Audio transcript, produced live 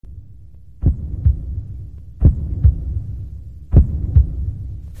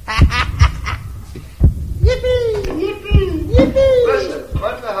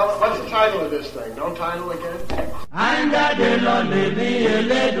title of this thing. Don't title again.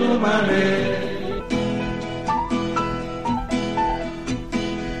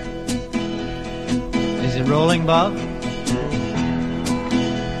 Is it rolling, Bob?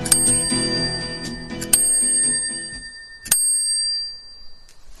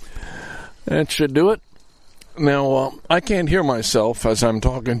 That should do it. Now, I can't hear myself as I'm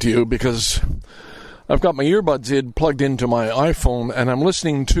talking to you because I've got my earbuds plugged into my iPhone and I'm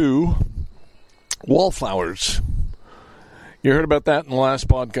listening to Wildflowers. You heard about that in the last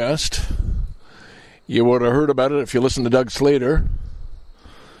podcast. You would have heard about it if you listened to Doug Slater.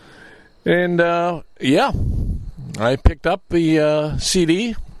 And, yeah, I picked up the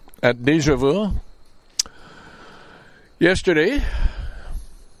CD at Deja Vu yesterday,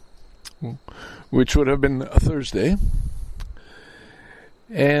 which would have been a Thursday.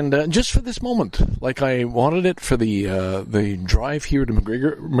 And just for this moment, like I wanted it for the drive here to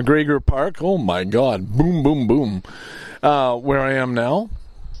MacGregor Park. Oh, my God. Boom, boom, boom. Where I am now.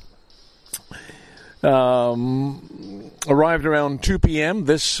 Arrived around 2 p.m.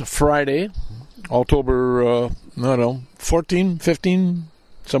 this Friday, October, 14, 15,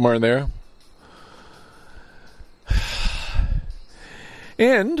 somewhere in there.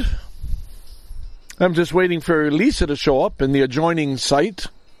 And I'm just waiting for Lisa to show up in the adjoining site.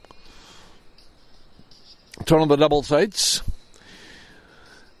 It's one of the double sites.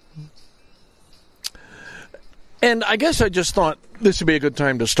 And I guess I just thought this would be a good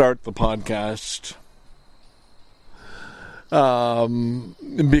time to start the podcast.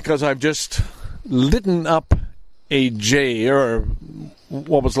 Because I've just lit up a J, or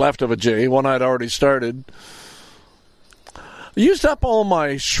what was left of a J, one I'd already started. I used up all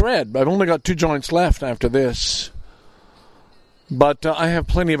my shred. I've only got 2 joints left after this. But I have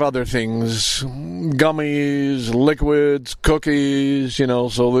plenty of other things. Gummies, liquids, cookies,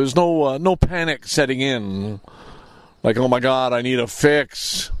 so there's no panic setting in. Like, oh my God, I need a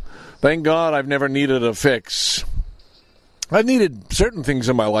fix. Thank God I've never needed a fix. I've needed certain things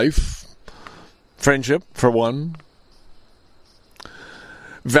in my life. Friendship, for one.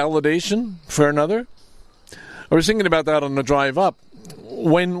 Validation, for another. I was thinking about that on the drive up.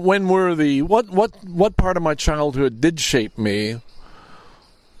 When were what part of my childhood did shape me?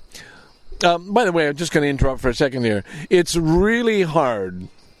 By the way, I'm just going to interrupt for a second here. It's really hard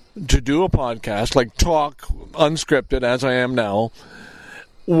to do a podcast, like talk unscripted as I am now,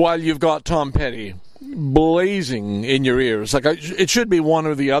 while you've got Tom Petty blazing in your ears. Like it should be one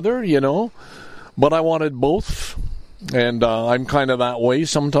or the other, but I wanted both, and I'm kind of that way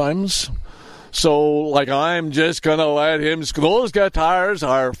sometimes. So, I'm just going to let him... Those guitars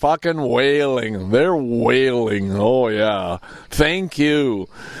are fucking wailing. They're wailing. Oh, yeah. Thank you.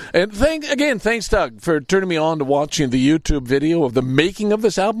 And thanks, Doug, for turning me on to watching the YouTube video of the making of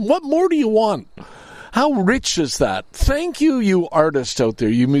this album. What more do you want? How rich is that? Thank you, you artists out there,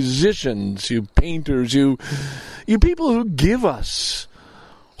 you musicians, you painters, you people who give us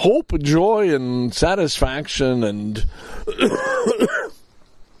hope, joy, and satisfaction, and...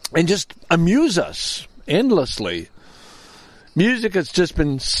 and just amuse us endlessly. Music has just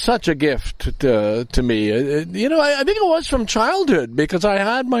been such a gift to me. I think it was from childhood, because I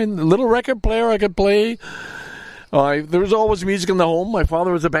had my little record player I could play. There was always music in the home. My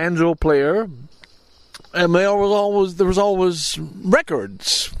father was a banjo player, and there was always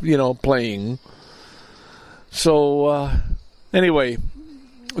records, playing. So, anyway,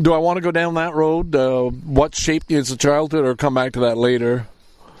 do I want to go down that road? What shaped you as a childhood, or come back to that later?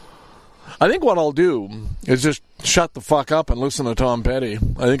 I think what I'll do is just shut the fuck up and listen to Tom Petty.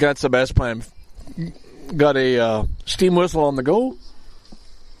 I think that's the best plan. Got a steam whistle on the go.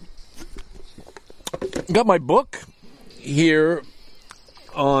 Got my book here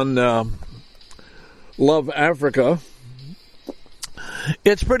on Love Africa.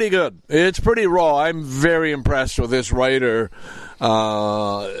 It's pretty good. It's pretty raw. I'm very impressed with this writer,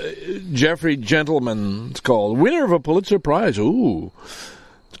 Jeffrey Gentleman. It's called, winner of a Pulitzer Prize. Ooh.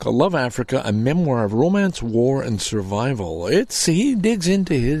 It's called Love Africa, a memoir of romance, war, and survival. He digs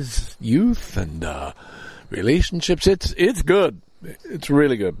into his youth and relationships. It's good. It's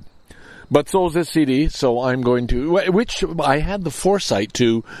really good. But so is this CD, so I'm going to, which I had the foresight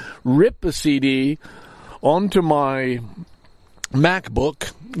to rip the CD onto my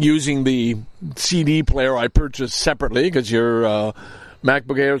MacBook using the CD player I purchased separately, because your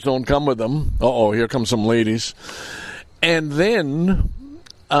MacBook Airs don't come with them. Uh-oh, here come some ladies. And then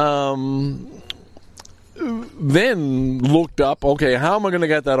looked up, okay, how am I going to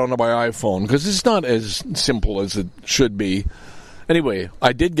get that onto my iPhone? Because it's not as simple as it should be. Anyway,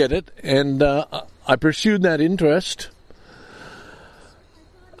 I did get it, and I pursued that interest.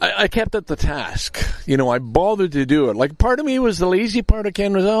 I kept at the task. I bothered to do it. Like, part of me was the lazy part of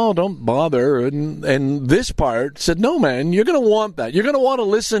Ken was, oh, don't bother. And this part said, no, man, you're going to want that. You're going to want to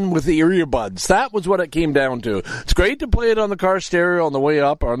listen with the earbuds. That was what it came down to. It's great to play it on the car stereo on the way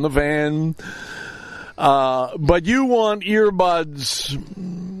up or on the van. But you want earbuds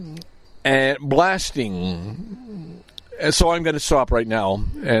and blasting. And so I'm going to stop right now.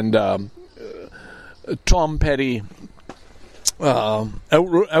 And Tom Petty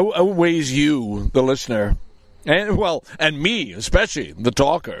outweighs you, the listener, and me, especially the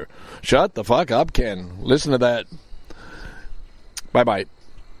talker. Shut the fuck up, Ken. Listen to that. Bye-bye.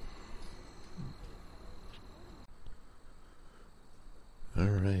 All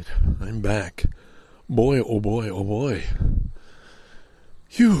right, I'm back. Boy, oh boy, oh boy.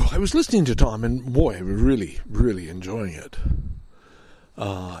 Phew, I was listening to Tom, and boy, I was really, really enjoying it.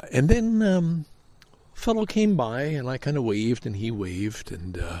 And then fellow came by, and I kind of waved, and he waved,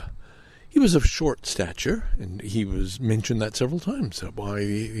 and he was of short stature, and he was mentioned that several times. Why,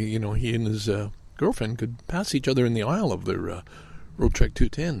 he and his girlfriend could pass each other in the aisle of their Roadtrek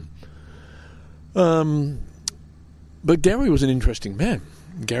 210. But Gary was an interesting man.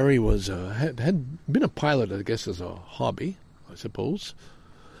 Gary was had been a pilot, I guess, as a hobby, I suppose,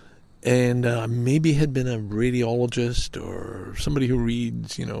 and maybe had been a radiologist or somebody who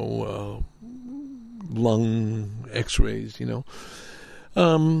reads, lung x-rays,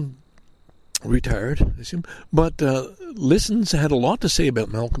 retired, I assume, but had a lot to say about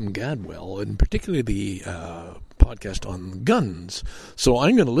Malcolm Gladwell, and particularly the podcast on guns. So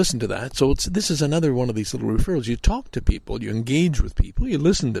I'm going to listen to that. So this is another one of these little referrals. You talk to people, you engage with people, you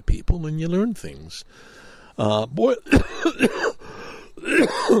listen to people, and you learn things. Boy,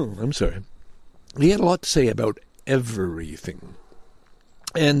 I'm sorry. He had a lot to say about everything.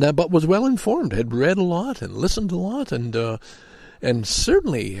 And but was well informed, had read a lot and listened a lot, and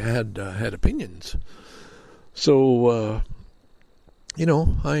certainly had opinions. So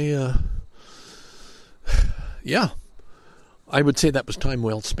I would say that was time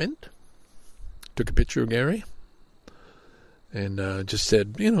well spent. Took a picture of Gary, and just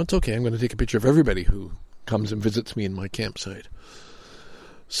said, it's okay. I'm going to take a picture of everybody who comes and visits me in my campsite.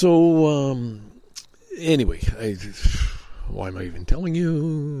 So anyway, why am I even telling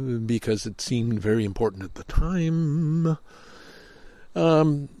you? Because it seemed very important at the time.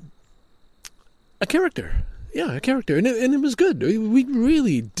 A character. Yeah, a character. And it was good. We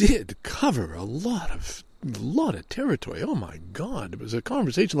really did cover a lot of territory. Oh, my God. It was a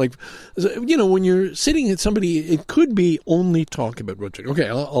conversation like, when you're sitting at somebody, it could be only talk about Roadtrek. Okay,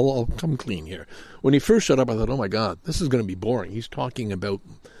 I'll come clean here. When he first showed up, I thought, oh, my God, this is going to be boring. He's talking about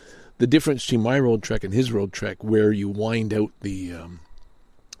the difference between my Roadtrek and his Roadtrek, where you wind out the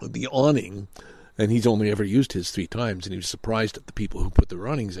awning, and he's only ever used his 3 times, and he was surprised at the people who put their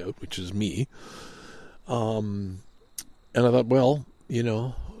awnings out, which is me. And I thought, well,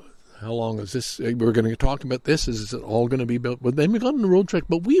 how long is this? We're going to talk about this. Is it all going to be about? But then we got into Roadtrek,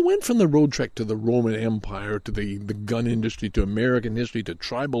 but we went from the Roadtrek to the Roman Empire, to the gun industry, to American history, to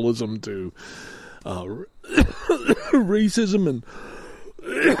tribalism, to racism, and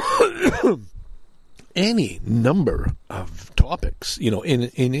any number of topics,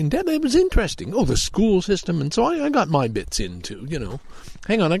 in depth. It was interesting. Oh, the school system. And so I got my bits into,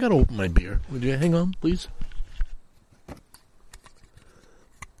 Hang on, I got to open my beer. Would you hang on, please?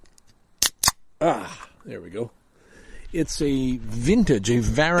 There we go. It's a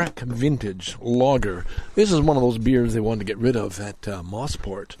Varak vintage lager. This is one of those beers they wanted to get rid of at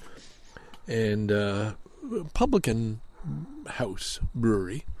Mossport. And Publican House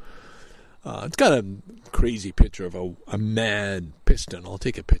Brewery. It's got a crazy picture of a mad piston. I'll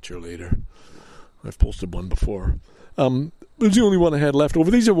take a picture later. I've posted one before. It was the only one I had left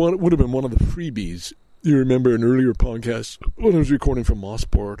over. These would have been one of the freebies. You remember an earlier podcast when I was recording from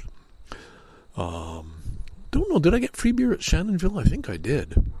Mossport. Don't know, did I get free beer at Shannonville? I think I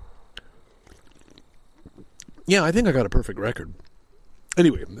did. Yeah, I think I got a perfect record.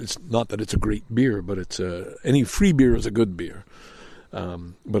 Anyway, it's not that it's a great beer, but it's any free beer is a good beer.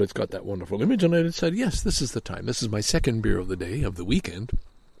 But it's got that wonderful image, and I decided, yes, this is the time. This is my second beer of the day, of the weekend.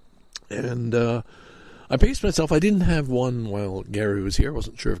 And I paced myself. I didn't have one while Gary was here. I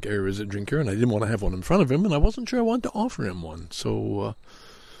wasn't sure if Gary was a drinker, and I didn't want to have one in front of him, and I wasn't sure I wanted to offer him one. So,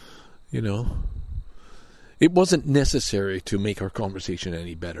 it wasn't necessary to make our conversation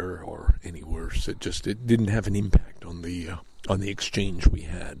any better or any worse. It didn't have an impact on the exchange we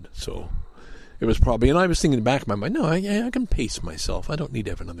had. So it was probably, and I was thinking in the back of my mind, no, I can pace myself. I don't need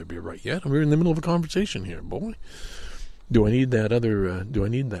to have another beer right yet. We're in the middle of a conversation here, boy. Do I need that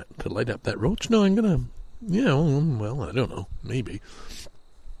to light up that roach? No, I'm gonna, well, I don't know, maybe.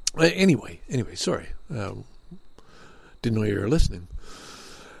 Anyway, sorry. Didn't know you were listening.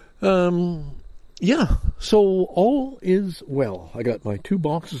 Yeah, so all is well. I got my 2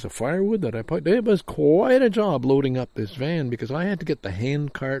 boxes of firewood that I put. It was quite a job loading up this van because I had to get the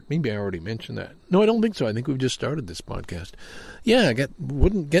hand cart. Maybe I already mentioned that. No, I don't think so. I think we've just started this podcast. Yeah,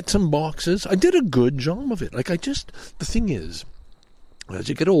 wouldn't get some boxes. I did a good job of it. The thing is, as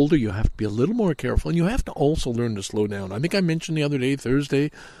you get older, you have to be a little more careful, and you have to also learn to slow down. I think I mentioned the other day, Thursday,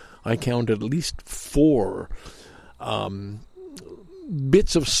 I counted at least 4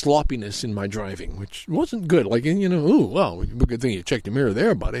 bits of sloppiness in my driving, which wasn't good. Like, good thing you checked the mirror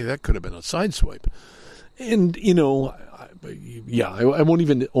there, buddy. That could have been a sideswipe. And, I won't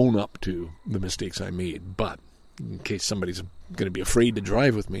even own up to the mistakes I made, but in case somebody's going to be afraid to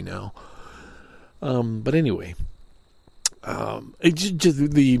drive with me now. But anyway,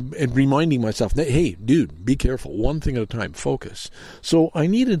 reminding myself that, hey, dude, be careful. One thing at a time. Focus. So I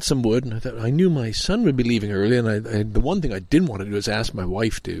needed some wood, and I thought I knew my son would be leaving early, and the one thing I didn't want to do is ask my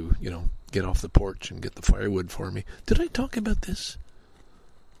wife to, get off the porch and get the firewood for me. Did I talk about this?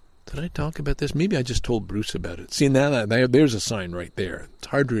 Maybe I just told Bruce about it. See, now there's a sign right there. It's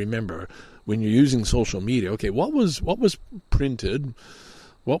hard to remember when you're using social media. Okay, what was printed?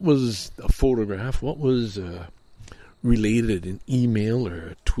 What was a photograph? What was related in email or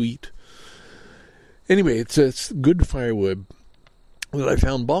a tweet? Anyway, it's good firewood that I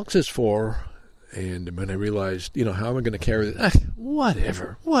found boxes for, and when I realized, how am I going to carry this?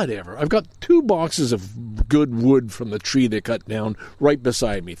 Whatever. I've got 2 boxes of good wood from the tree they cut down right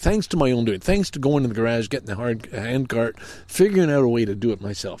beside me, thanks to my own doing, thanks to going to the garage, getting the hand cart, figuring out a way to do it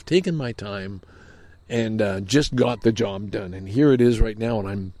myself, taking my time, and just got the job done. And here it is right now, and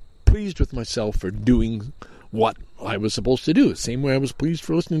I'm pleased with myself for doing what I was supposed to do. The same way I was pleased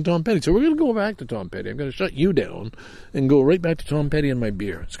for listening to Tom Petty. So we're going to go back to Tom Petty. I'm going to shut you down and go right back to Tom Petty and my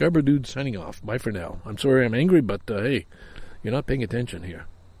beer. Scarborough Dude signing off. Bye for now. I'm sorry I'm angry, but hey, you're not paying attention here.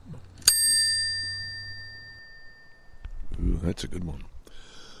 Ooh, that's a good one.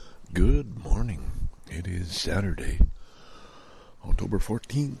 Good morning. It is Saturday, October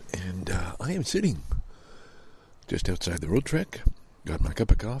 14th, and I am sitting just outside the Roadtrek. Got my cup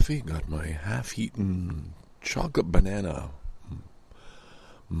of coffee, got my half-eaten chocolate banana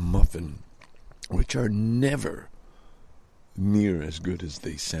muffin, which are never near as good as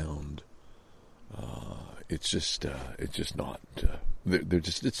they sound. It's just not.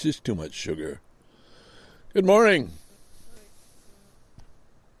 It's just too much sugar. Good morning.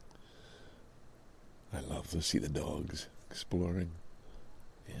 I love to see the dogs exploring.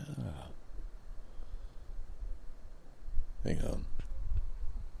 Yeah. Hang on.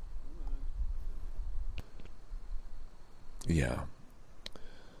 Yeah,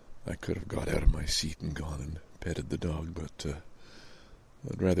 I could have got out of my seat and gone and petted the dog, but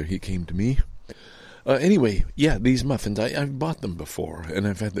I'd rather he came to me. Anyway, yeah, these muffins, I've bought them before, and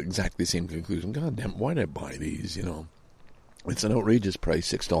I've had exactly the same conclusion. God damn, why did I buy these, It's an outrageous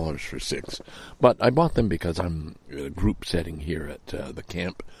price, $6 for 6. But I bought them because I'm in a group setting here at the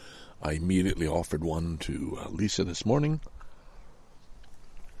camp. I immediately offered one to Lisa this morning,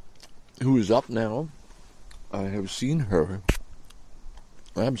 who is up now. I have seen her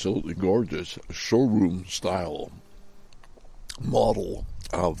absolutely gorgeous showroom-style model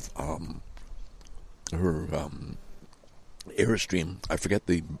of her Airstream. I forget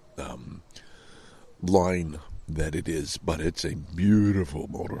the line that it is, but it's a beautiful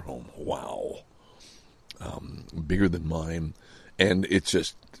motorhome. Wow. Bigger than mine. And it's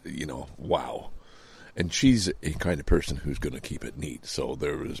just, wow. And she's a kind of person who's going to keep it neat. So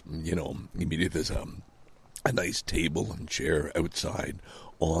there was, immediately there's a nice table and chair outside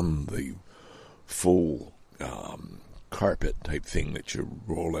on the full carpet type thing that you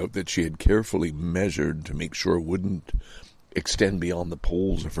roll out, that she had carefully measured to make sure wouldn't extend beyond the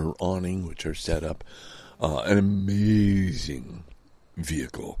poles of her awning, which are set up. An amazing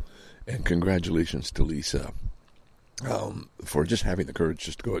vehicle. And congratulations to Lisa for just having the courage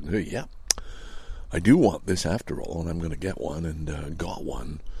just to go out and say, yeah, I do want this after all, and I'm going to get one, and got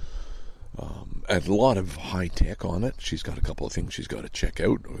one. And a lot of high tech on it. She's got a couple of things she's got to check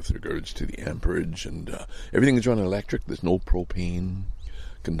out with regards to the amperage, and everything is running electric. There's no propane,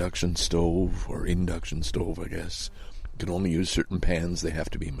 conduction stove, or induction stove, I guess. You can only use certain pans. They have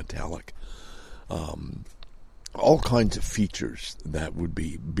to be metallic. All kinds of features that would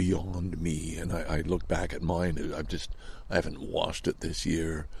be beyond me. And I look back at mine. I haven't washed it this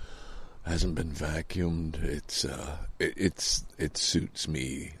year. Hasn't been vacuumed. It suits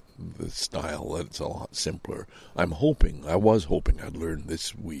me. The style, it's a lot simpler. I was hoping I'd learn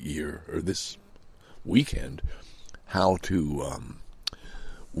this year or this weekend how to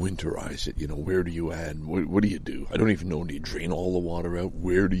winterize it. Where do you add? What do you do? I don't even know. Do you drain all the water out?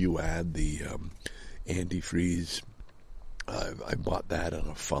 Where do you add the antifreeze? I bought that on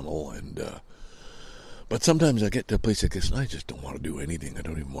a funnel, but sometimes I get to a place like this and I just don't want to do anything. I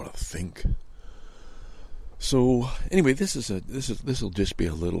don't even want to think. So anyway, this will just be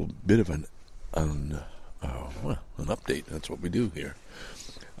a little bit of an update. That's what we do here.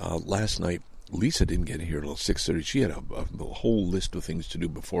 Last night, Lisa didn't get here till 6:30. She had a whole list of things to do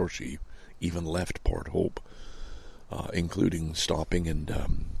before she even left Port Hope, including stopping and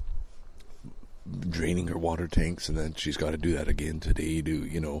draining her water tanks, and then she's got to do that again today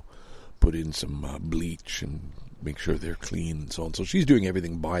to, put in some bleach and make sure they're clean and so on. So she's doing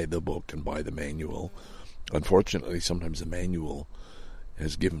everything by the book and by the manual. Unfortunately, sometimes the manual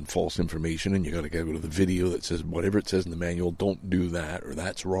has given false information, and you got to go to the video that says whatever it says in the manual, don't do that, or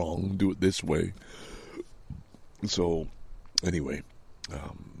that's wrong, do it this way. So anyway,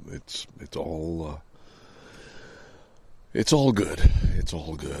 it's all good. It's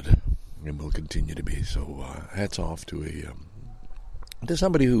all good, and will continue to be. So hats off to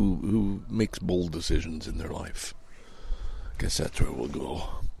somebody who makes bold decisions in their life. I guess that's where we'll go.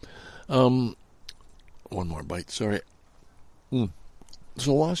 One more bite, sorry.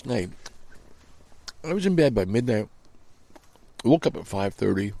 So last night, I was in bed by midnight. I woke up at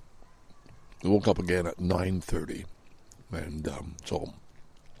 5:30. I woke up again at 9:30. And so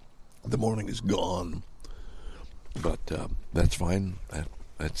the morning is gone. But that's fine.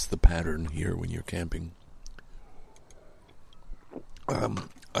 That's the pattern here when you're camping.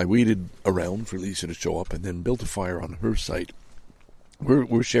 I waited around for Lisa to show up and then built a fire on her site.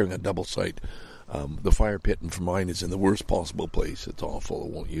 We're sharing a double site. The fire pit for mine is in the worst possible place. It's awful. I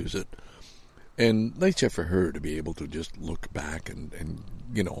won't use it. And nice for her to be able to just look back and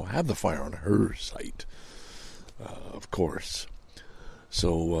have the fire on her site, of course.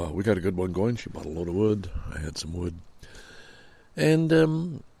 So we got a good one going. She bought a load of wood. I had some wood. And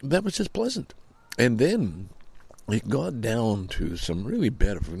that was just pleasant. And then it got down to some really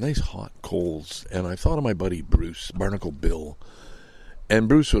nice hot coals. And I thought of my buddy Bruce, Barnacle Bill. And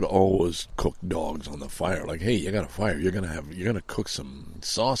Bruce would always cook dogs on the fire. Like, hey, you got a fire. You're gonna cook some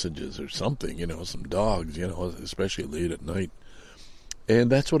sausages or something, some dogs, especially late at night. And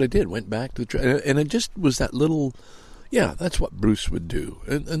that's what I did. Went back to the and it just was that little, that's what Bruce would do.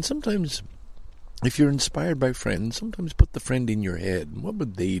 And sometimes, if you're inspired by friends, sometimes put the friend in your head. What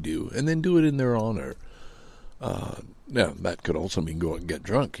would they do? And then do it in their honor. Now that could also mean go out and get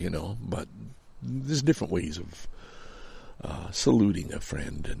drunk, But there's different ways of saluting a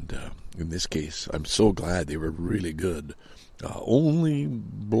friend, and in this case, I'm so glad they were really good. Only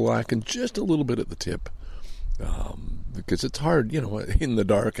blackened just a little bit at the tip, because it's hard, in the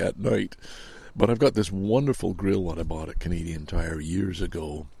dark at night. But I've got this wonderful grill that I bought at Canadian Tire years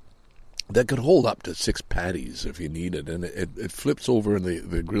ago that could hold up to 6 patties if you need it, and it flips over, and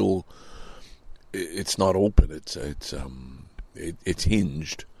the grill, it's not open. It's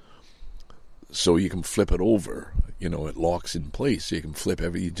hinged. So you can flip it over, it locks in place. So you can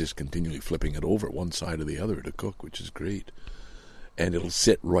you just continually flipping it over one side or the other to cook, which is great. And it'll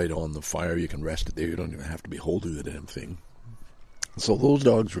sit right on the fire. You can rest it there. You don't even have to be holding the damn thing. So those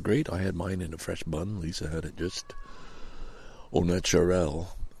dogs were great. I had mine in a fresh bun. Lisa had it just au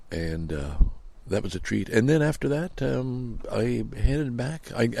naturel. And that was a treat. And then after that, I headed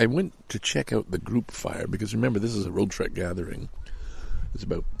back. I went to check out the group fire, because remember, this is a Roadtrek gathering. There's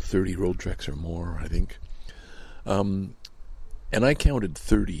about 30 Roadtreks or more, I think. And I counted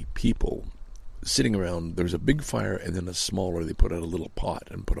 30 people sitting around. There's a big fire and then a smaller. They put out a little pot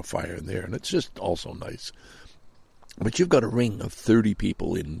and put a fire in there. And it's just also nice. But you've got a ring of 30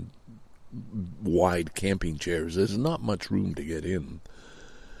 people in wide camping chairs. There's not much room to get in.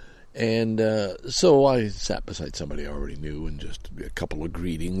 And so I sat beside somebody I already knew and just a couple of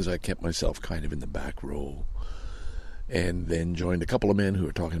greetings. I kept myself kind of in the back row. And then joined a couple of men who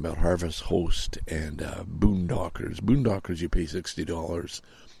were talking about Harvest Host and Boondockers. Boondockers, you pay $60,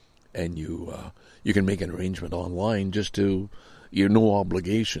 and you can make an arrangement online just to, you're no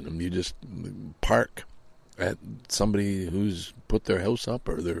obligation. And you just park at somebody who's put their house up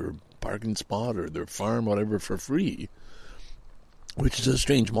or their parking spot or their farm, whatever, for free. Which is a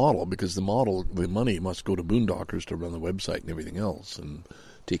strange model, because the money must go to Boondockers to run the website and everything else and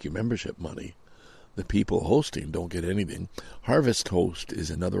take your membership money. The people hosting don't get anything. Harvest Host is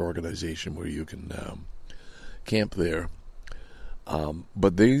another organization where you can camp there.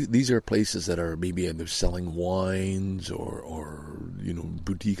 But these are places that are maybe they're selling wines or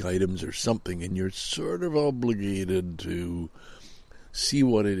boutique items or something, and you're sort of obligated to see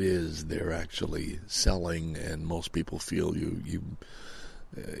what it is they're actually selling. And most people feel you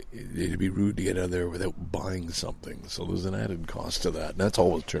it'd be rude to get out of there without buying something. So there's an added cost to that. And that's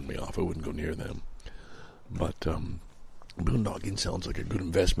always turned me off. I wouldn't go near them. But boondocking sounds like a good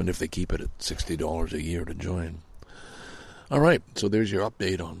investment if they keep it at $60 a year to join. All right, so there's your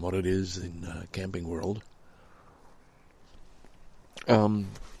update on what it is in Camping World. Cam,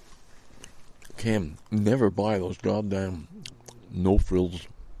 never buy those goddamn no-frills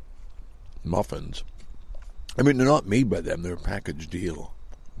muffins. I mean, they're not made by them. They're a package deal.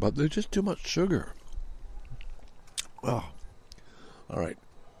 But they're just too much sugar. Oh. All right.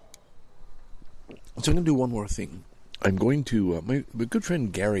 So I'm going to do one more thing. I'm going to... my good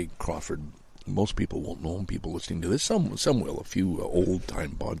friend Gary Crawford, most people won't know him, people listening to this. Some will. A few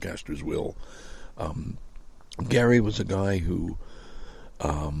old-time podcasters will. Gary was a guy who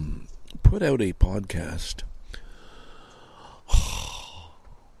put out a podcast...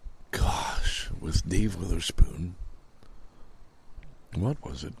 Gosh, with Dave Witherspoon. What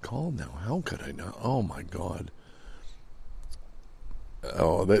was it called now? How could I not? Oh, my God.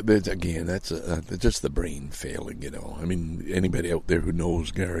 Oh, that's just the brain failing, you know. I mean, anybody out there who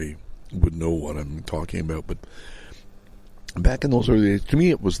knows Gary would know what I'm talking about. But back in those early days, to me,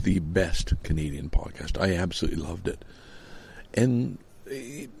 it was the best Canadian podcast. I absolutely loved it. And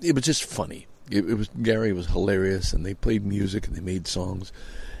it was just funny. Gary was hilarious, and they played music, and they made songs.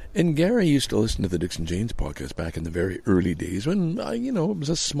 And Gary used to listen to the DicksnJanes podcast back in the very early days when, it was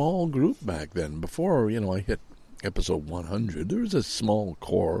a small group back then. Before, I hit episode 100, there was a small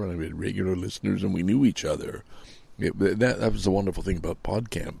core, and I had regular listeners, and we knew each other. That was the wonderful thing about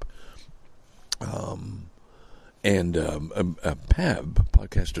PodCamp. PAB,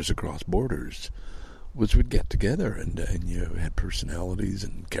 Podcasters Across Borders, would get together, and you had personalities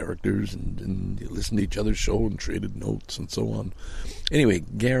and characters, and you listened to each other's show and traded notes and so on. Anyway,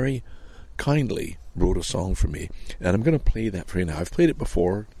 Gary kindly wrote a song for me, and I'm going to play that for you now. I've played it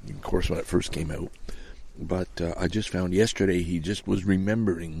before, of course, when it first came out, but I just found yesterday he just was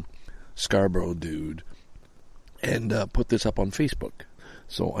remembering Scarborough Dude and put this up on Facebook.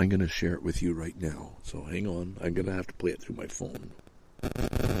 So I'm going to share it with you right now. So hang on, I'm going to have to play it through my phone.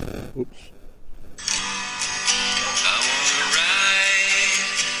 Oops.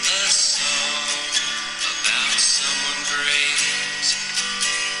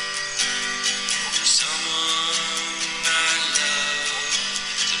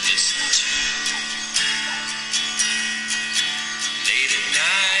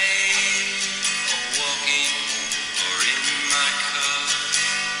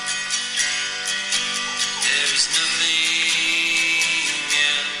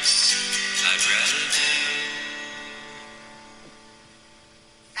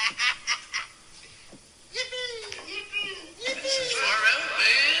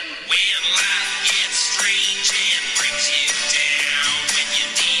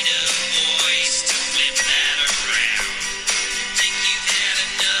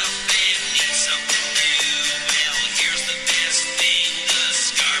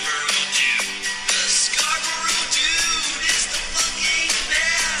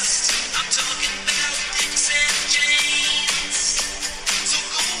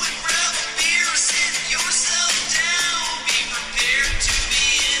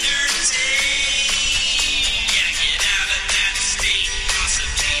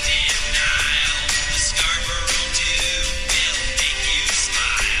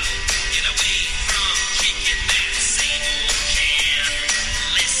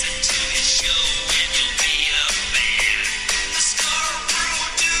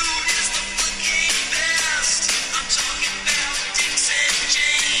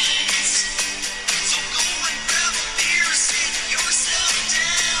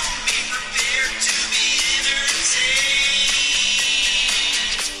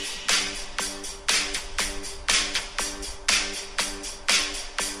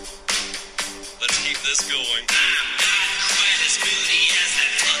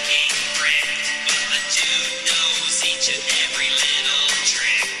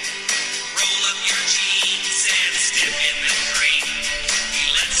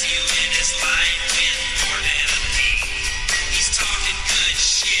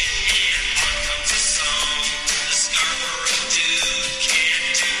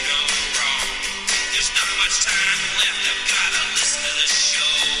 Left, I've gotta listen to the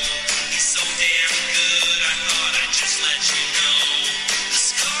show. He's so damn good, I thought I'd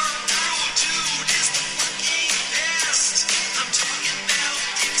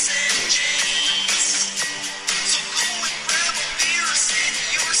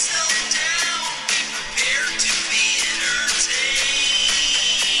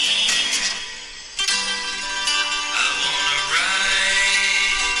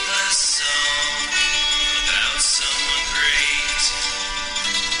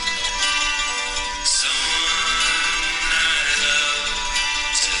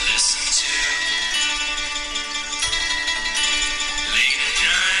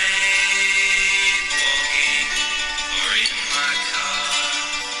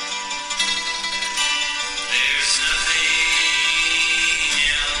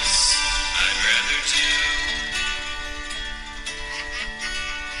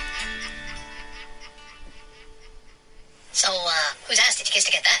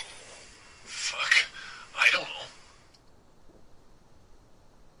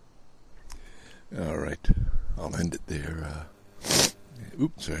I'll end it there.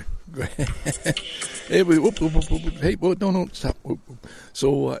 Oops, sorry. Go ahead. Hey, no, stop.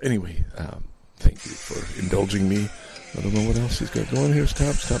 So, anyway, thank you for indulging me. I don't know what else he's got going here.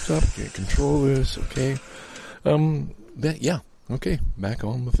 Stop. Can't control this, okay? Okay, back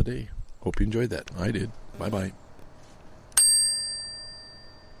on with the day. Hope you enjoyed that. I did. Bye-bye.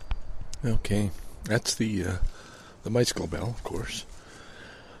 Okay, that's the bicycle bell, of course.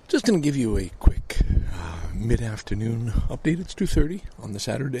 Just going to give you a quick mid-afternoon update. It's 2:30 on the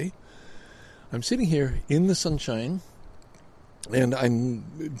Saturday. I'm sitting here in the sunshine, and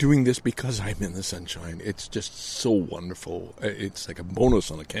I'm doing this because I'm in the sunshine. It's just so wonderful. It's like a bonus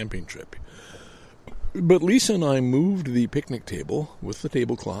on a camping trip. But Lisa and I moved the picnic table with the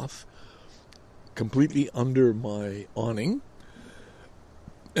tablecloth completely under my awning,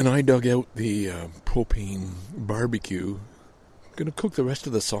 and I dug out the propane barbecue. Going to cook the rest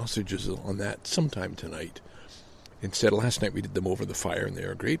of the sausages on that sometime tonight. Instead, last night we did them over the fire, and they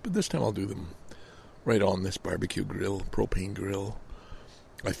are great, but this time I'll do them right on this barbecue grill, propane grill.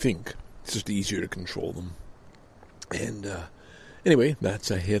 I think it's just easier to control them. And anyway, that's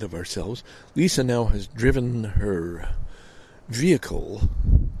ahead of ourselves. Lisa now has driven her vehicle.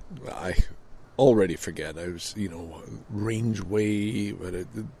 I already forget. I was, Rangeway, but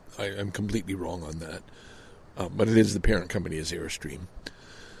I'm completely wrong on that. But it is the parent company is Airstream.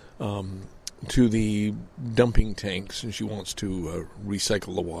 To the dumping tanks, and she wants to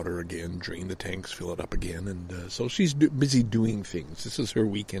recycle the water again, drain the tanks, fill it up again, and so she's busy doing things. This is her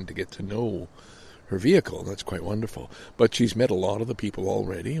weekend to get to know her vehicle, and that's quite wonderful. But she's met a lot of the people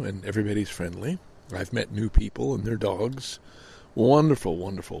already, and everybody's friendly. I've met new people and their dogs. Wonderful,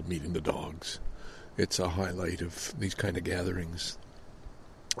 wonderful meeting the dogs. It's a highlight of these kind of gatherings.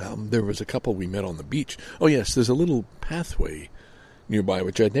 There was a couple we met on the beach. Oh, yes, there's a little pathway nearby,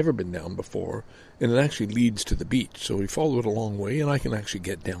 which I'd never been down before, and it actually leads to the beach. So we follow it a long way, and I can actually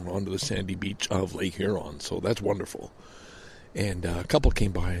get down onto the sandy beach of Lake Huron. So that's wonderful. And a couple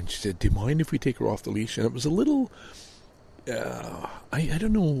came by, and she said, do you mind if we take her off the leash? And it was a little, I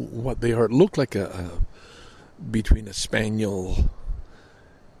don't know what they are. It looked like between a spaniel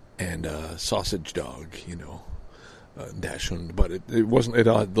and a sausage dog, Dachshund, but it wasn't. It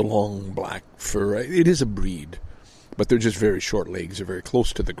had the long black fur. It is a breed, but they're just very short legs. They're very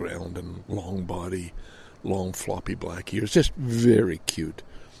close to the ground and long body, long floppy black ears. Just very cute.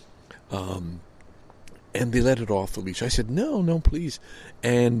 And they let it off the leash. I said, no, please.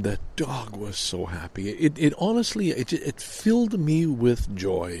 And the dog was so happy. It honestly, it filled me with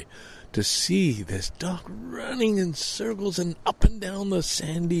joy to see this dog running in circles and up and down the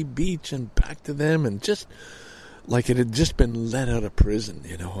sandy beach and back to them, and just like it had just been let out of prison,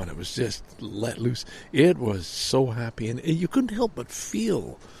 and it was just let loose. It was so happy, and you couldn't help but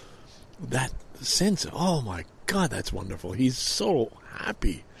feel that sense of, oh my God, that's wonderful. He's so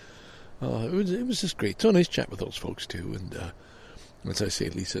happy. It was just great. So nice chat with those folks too. And as I say,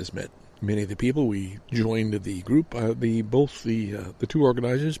 Lisa has met many of the people. We joined the group. The two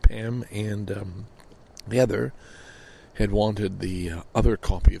organizers, Pam and Heather, had wanted the other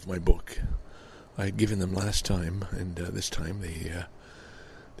copy of my book. I had given them last time, and this time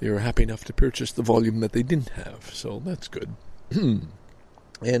they were happy enough to purchase the volume that they didn't have. So that's good.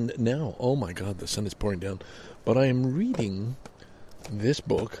 And now, oh my God, the sun is pouring down. But I am reading this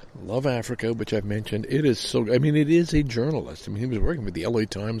book, Love Africa, which I've mentioned. It is so. It is a journalist. He was working with the LA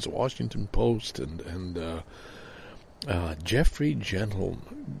Times, the Washington Post, and Jeffrey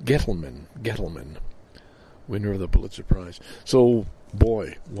Gettleman, winner of the Pulitzer Prize. So,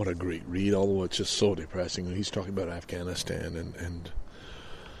 boy, what a great read, although it's just so depressing. He's talking about Afghanistan and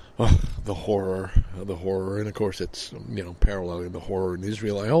the horror, and of course it's, paralleling the horror in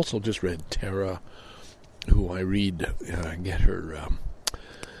Israel. I also just read Tara, who I read, get her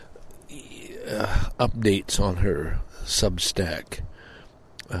updates on her Substack.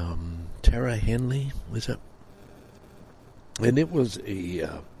 Tara Henley, was it? And it was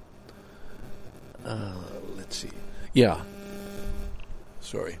a, let's see. Yeah.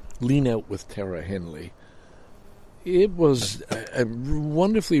 Sorry. Lean Out with Tara Henley. It was a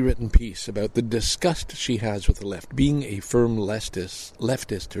wonderfully written piece about the disgust she has with the left. Being a firm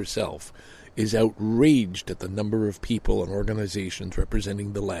leftist herself, is outraged at the number of people and organizations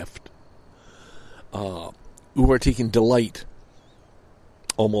representing the left who are taking delight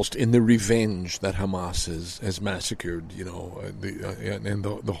almost in the revenge that Hamas has massacred, and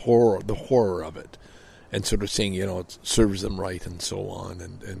the horror of it, and sort of saying, it serves them right and so on,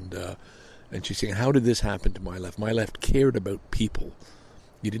 and she's saying, how did this happen to my left? My left cared about people.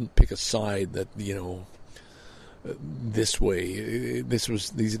 You didn't pick a side that, this way.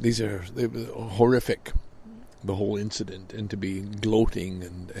 These are horrific the whole incident and to be gloating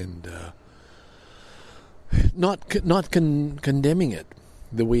and not condemning it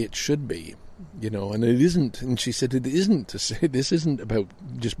the way it should be, and it isn't. And she said it isn't to say this isn't about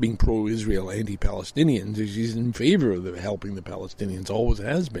just being pro-Israel, anti-Palestinians. She's in favor of helping the Palestinians, always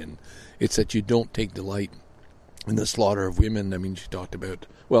has been. It's that you don't take delight in the slaughter of women. I mean, she talked about,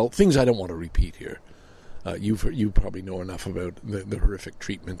 things I don't want to repeat here. You probably know enough about the horrific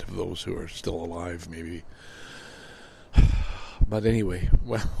treatment of those who are still alive, maybe. But anyway,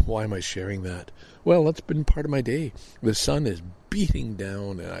 why am I sharing that? Well, that's been part of my day. The sun is beating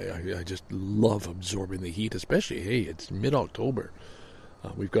down, and I just love absorbing the heat, especially, hey, it's mid-October.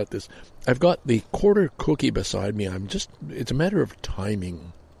 We've got this. I've got the quarter cookie beside me. It's a matter of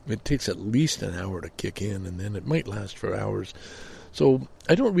timing. It takes at least an hour to kick in, and then it might last for hours. So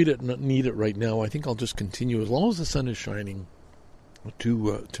I don't need it right now. I think I'll just continue as long as the sun is shining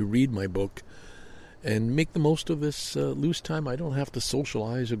to read my book and make the most of this loose time. I don't have to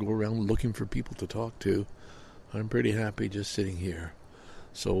socialize or go around looking for people to talk to. I'm pretty happy just sitting here.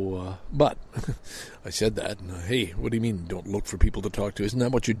 So, but I said that, and hey, what do you mean don't look for people to talk to? Isn't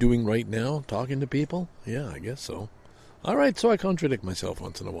that what you're doing right now, talking to people? Yeah, I guess so. All right, so I contradict myself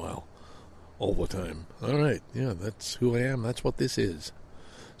once in a while. All the time. All right, yeah, that's who I am. That's what this is.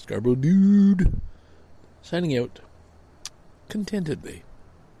 Scarborough Dude. Signing out contentedly.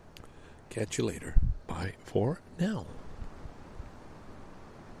 Catch you later. Bye for now.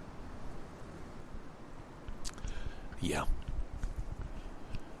 Yeah.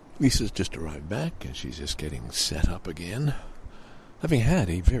 Lisa's just arrived back, and she's just getting set up again. Having had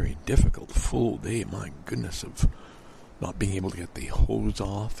a very difficult full day, my goodness, of not being able to get the hose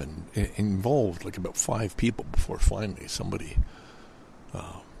off, and it involved like about 5 people before finally somebody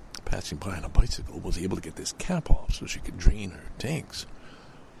passing by on a bicycle was able to get this cap off so she could drain her tanks.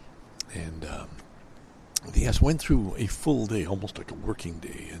 And yes, went through a full day, almost like a working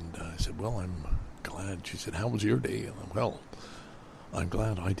day. And I said, well, I'm glad. She said, how was your day? And I'm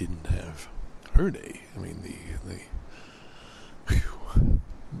glad I didn't have her day. I mean,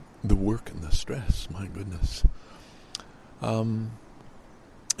 the work and the stress, my goodness.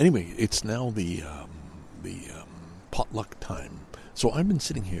 Anyway, it's now the potluck time. So I've been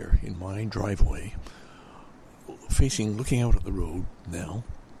sitting here in my driveway, looking out at the road now.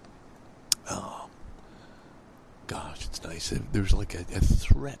 Gosh, it's nice. There's like a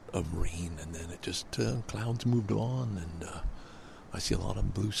threat of rain, and then it just clouds moved on, and I see a lot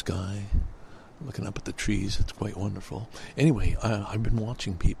of blue sky. Looking up at the trees, it's quite wonderful. Anyway, I've been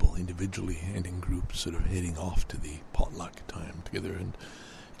watching people individually and in groups that are heading off to the potluck time together, and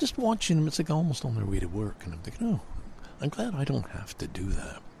just watching them. It's like almost on their way to work, and I'm thinking, oh, I'm glad I don't have to do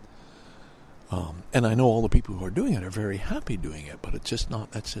that. And I know all the people who are doing it are very happy doing it, but it's just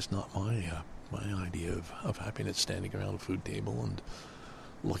not. That's just not my idea of happiness. Standing around a food table and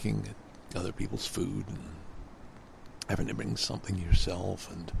looking at other people's food and having to bring something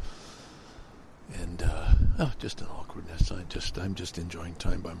yourself and just an awkwardness. I'm just enjoying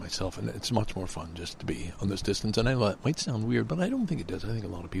time by myself, and it's much more fun just to be on this distance. And I know that might sound weird, but I don't think it does. I think a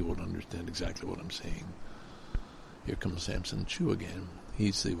lot of people would understand exactly what I'm saying. Here comes Samson Chu again.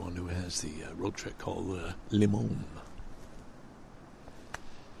 He's the one who has the Roadtrek called Limon.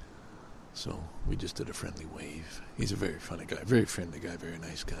 So we just did a friendly wave. He's a very funny guy, very friendly guy, very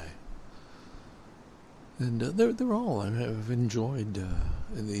nice guy. And they're all, I've enjoyed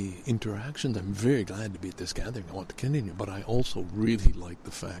the interactions. I'm very glad to be at this gathering. I want to continue, but I also really like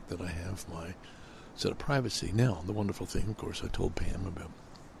the fact that I have my set of privacy. Now, the wonderful thing, of course, I told Pam about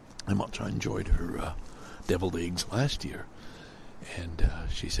how much I enjoyed her deviled eggs last year. And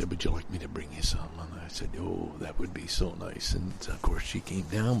she said, would you like me to bring you some? And I said, oh, that would be so nice. And, of course, she came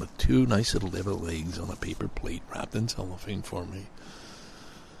down with 2 nice little deviled eggs on a paper plate wrapped in cellophane for me.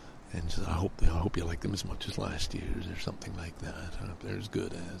 And said, I hope you like them as much as last year's or something like that. I hope they're as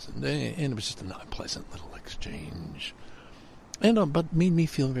good as. And it was just a pleasant little exchange. And but made me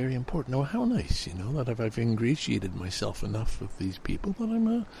feel very important. Oh, how nice, that I've ingratiated myself enough with these people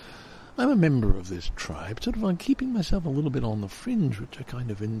that I'm a member of this tribe. Sort of I'm keeping myself a little bit on the fringe, which I kind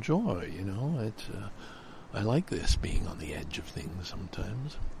of enjoy, I like this, being on the edge of things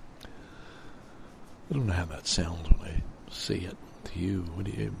sometimes. I don't know how that sounds when I say it to you,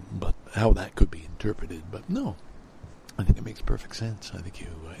 but how that could be interpreted. But no, I think it makes perfect sense. I think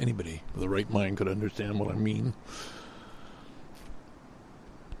anybody with the right mind could understand what I mean.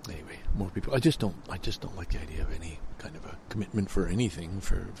 Anyway, more people. I just don't like the idea of any kind of a commitment for anything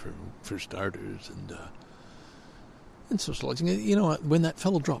for starters, and socializing. When that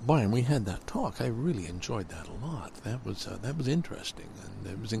fellow dropped by and we had that talk, I really enjoyed that a lot. That was interesting, and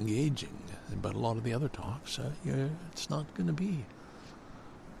it was engaging, but a lot of the other talks, it's not going to be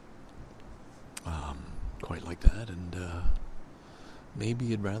quite like that. And maybe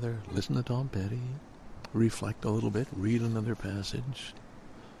you'd rather listen to Tom Petty, reflect a little bit, read another passage,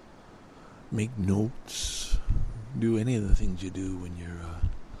 make notes, do any of the things you do when you're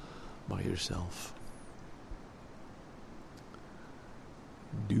by yourself.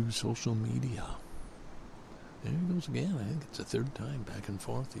 Do social media. There he goes again. I think it's the third time back and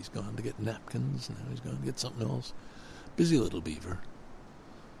forth. He's gone to get napkins. Now he's gone to get something else. Busy little beaver.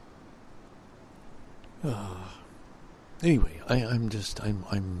 Anyway,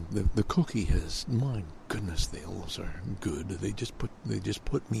 the cookie has, my goodness, those are good. They just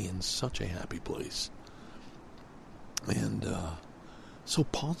put me in such a happy place, and so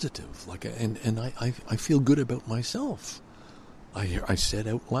positive. And I feel good about myself. I said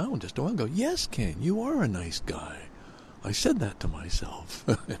out loud just a while ago, "Yes, Ken, you are a nice guy." I said that to myself.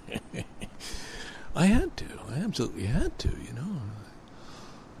 I had to. I absolutely had to,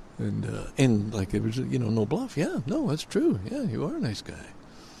 And like it was, no bluff. Yeah, no, that's true. Yeah, you are a nice guy.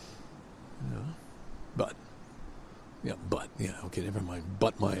 But okay, never mind.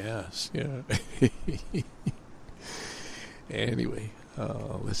 But my ass. Yeah. Anyway,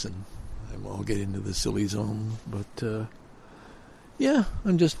 listen, I'll get into the silly zone, but yeah,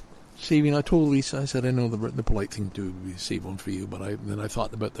 I'm just saving. I told Lisa, I said, I know the polite thing to be save one for you, but then I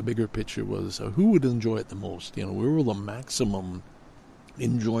thought about the bigger picture was who would enjoy it the most? Where will the maximum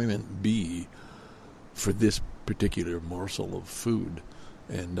enjoyment be for this particular morsel of food?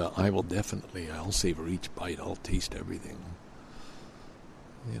 And I'll savor each bite. I'll taste everything.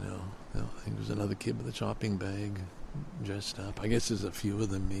 I think there's another kid with a shopping bag dressed up. I guess there's a few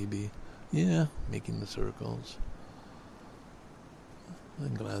of them maybe. Yeah, making the circles.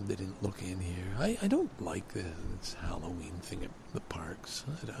 I'm glad they didn't look in here. I don't like this Halloween thing at the parks.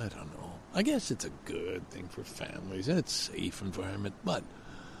 I don't know. I guess it's a good thing for families, and it's a safe environment, but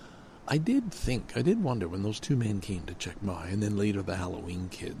I did wonder when those two men came to check by, and then later the Halloween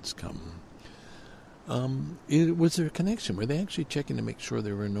kids come. Was there a connection? Were they actually checking to make sure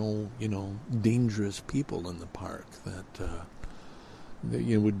there were no, dangerous people in the park that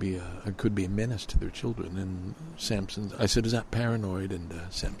could be a menace to their children? And Samson, I said, is that paranoid? And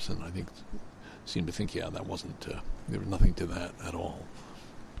Samson, I think, seemed to think, that wasn't. There was nothing to that at all.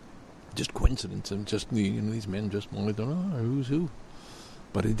 Just coincidence, and just these men just wanted to know who's who.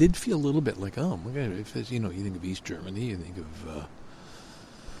 But it did feel a little bit like, oh my God, if you think of East Germany, you think of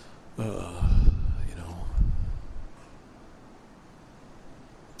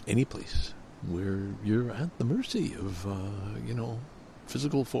any place where you're at the mercy of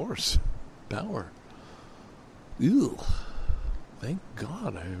physical force, power. Ew. Thank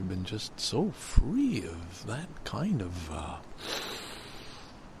God I have been just so free of that kind of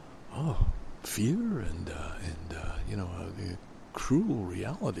fear and the cruel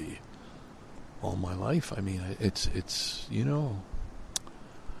reality all my life. I mean, it's you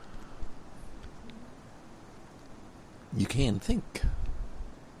can't think.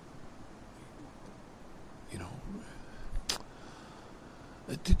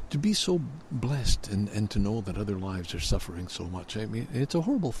 To be so blessed and to know that other lives are suffering so much, I mean, it's a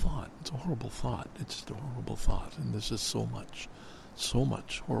horrible thought. It's a horrible thought. It's just a horrible thought. And there's just so much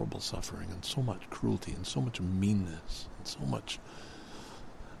horrible suffering and so much cruelty and so much meanness and so much,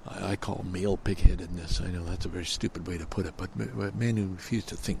 I call male pig-headedness. I know that's a very stupid way to put it, but men who refuse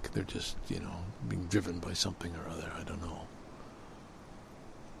to think, they're just, being driven by something or other. I don't know.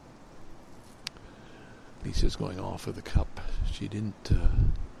 Lisa's going off with a cup. She didn't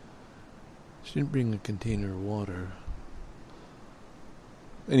bring a container of water.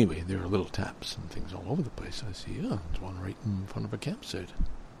 Anyway, there are little taps and things all over the place. I see, there's one right in front of a campsite.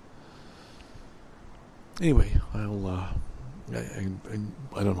 Anyway, I don't know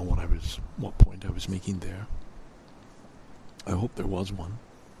what point I was making there. I hope there was one.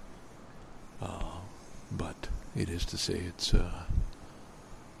 But it is to say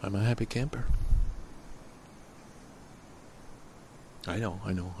I'm a happy camper. I know.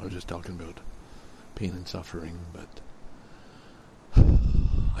 I was just talking about pain and suffering, but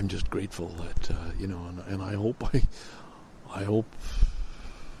I'm just grateful that, and I hope,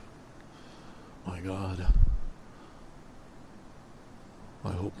 my God,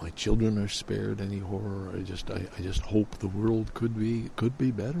 I hope my children are spared any horror. I just hope the world could be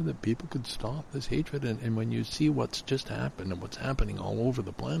better, that people could stop this hatred. And when you see what's just happened and what's happening all over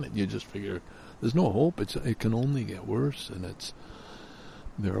the planet, you just figure there's no hope. It can only get worse, and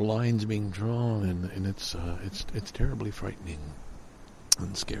there are lines being drawn, and it's terribly frightening.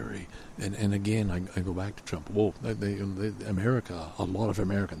 and scary. And again, I go back to Trump. Whoa, America, a lot of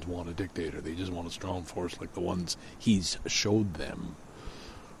Americans want a dictator. They just want a strong force like the ones he's showed them.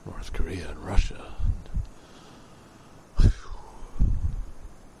 North Korea and Russia.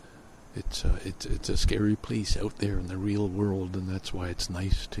 It's a scary place out there in the real world, and that's why it's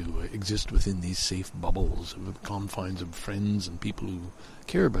nice to exist within these safe bubbles, with the confines of friends and people who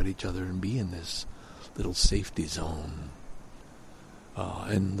care about each other, and be in this little safety zone.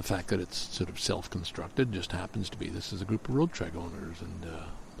 And the fact that it's sort of self-constructed just happens to be, this is a group of Roadtrek owners, and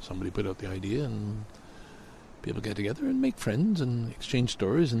somebody put out the idea, and people get together and make friends and exchange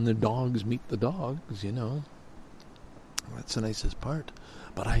stories, and the dogs meet the dogs, you know. That's the nicest part.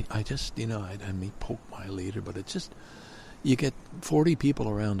 But I just, you know, I may poke my later, but it's just, you get 40 people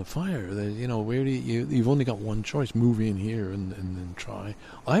around a fire. You know, where do you've only got one choice: move in here and then try.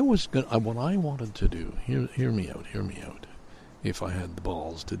 What I wanted to do, hear me out. If I had the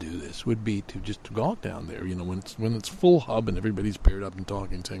balls to do this, would be to just walk down there. You know, when it's full hub and everybody's paired up and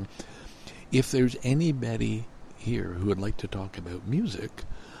talking, saying, if there's anybody here who would like to talk about music,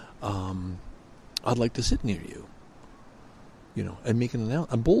 I'd like to sit near you. You know, and make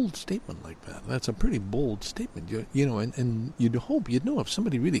a bold statement like that. That's a pretty bold statement. You know, and you'd know if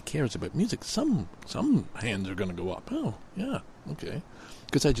somebody really cares about music, some hands are going to go up. Oh, yeah, okay.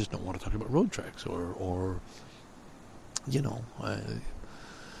 Because I just don't want to talk about Roadtreks or you know,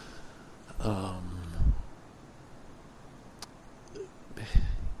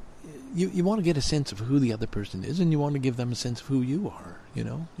 you want to get a sense of who the other person is, and you want to give them a sense of who you are. You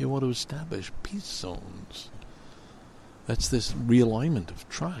know, you want to establish peace zones. That's this realignment of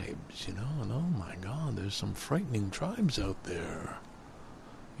tribes, you know, and oh my God, there's some frightening tribes out there.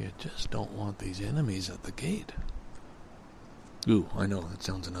 You just don't want these enemies at the gate. Ooh, I know, that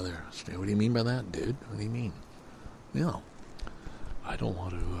sounds another... What do you mean by that, dude? What do you mean? You know, I don't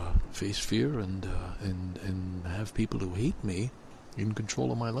want to face fear and have people who hate me in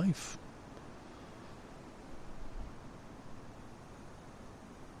control of my life.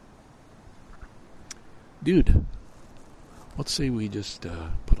 Dude, let's say we just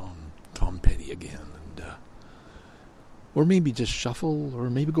put on Tom Petty again, and or maybe just shuffle, or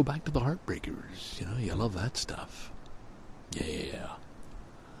maybe go back to the Heartbreakers. You know, you love that stuff. Yeah.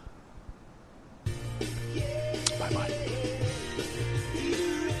 Bye-bye.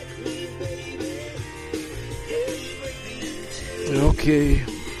 Okay,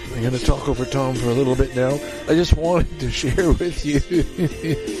 I'm going to talk over Tom for a little bit now. I just wanted to share with you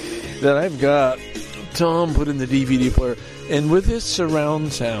that I've got Tom put in the DVD player, and with his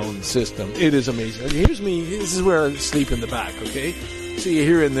surround sound system, it is amazing. Here's me. This is where I sleep in the back, okay? So you're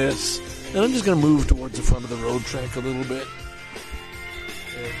hearing this, and I'm just going to move towards the front of the Roadtrek a little bit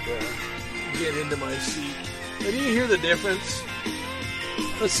and get into my seat. And you hear the difference?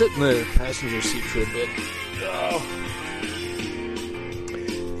 Let's sit in the passenger seat for a bit. Oh.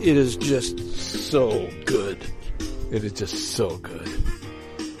 It is just so good. It is just so good.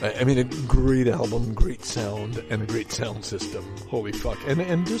 I mean, a great album, great sound, and a great sound system. Holy fuck.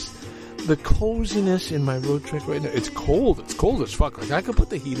 And just the coziness in my Roadtrek right now. It's cold. It's cold as fuck. Like, I could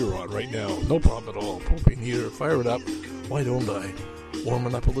put the heater on right now. No problem at all. Propane heater. Fire it up. Why don't I? Warm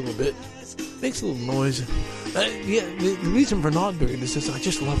it up a little bit. Makes a little noise. The reason for not doing this is I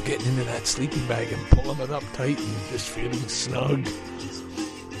just love getting into that sleeping bag and pulling it up tight and just feeling snug.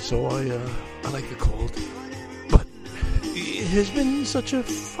 So I like the cold. But it has been such a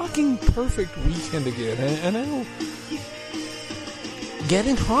fucking perfect weekend again. And I know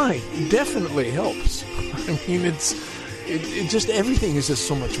getting high definitely helps. I mean, it just, everything is just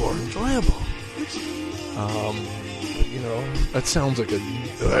so much more enjoyable. You know, that sounds like a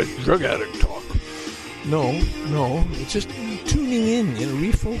drug addict talk. No, it's just tuning in, you know,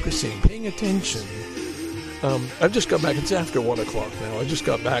 refocusing, paying attention. I've just got back. It's after 1 o'clock now. I just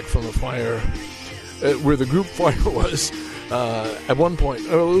got back from a fire where the group fire was. At one point,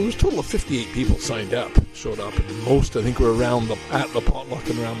 it was a total of 58 people showed up, and most, I think, were at the potluck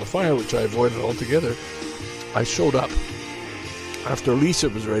and around the fire, which I avoided altogether. I showed up after Lisa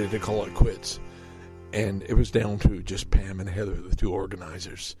was ready to call it quits, and it was down to just Pam and Heather, the two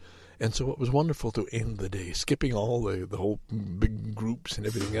organizers. And so it was wonderful to end the day, skipping all the whole big groups and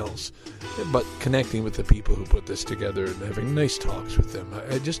everything else, but connecting with the people who put this together and having nice talks with them.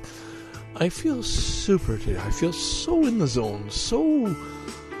 I feel super today. I feel so in the zone, so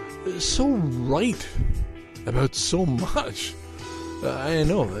right about so much. I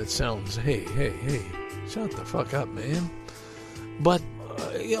know that sounds, hey, shut the fuck up, man. But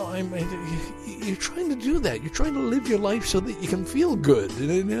you're trying to do that. You're trying to live your life so that you can feel good.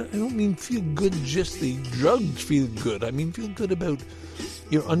 And I don't mean feel good just the drugs feel good. I mean feel good about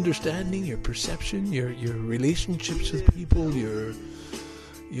your understanding, your perception, your relationships with people, your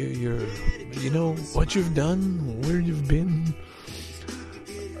what you've done, where you've been.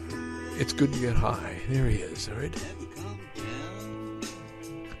 It's good to get high. There he is, all right?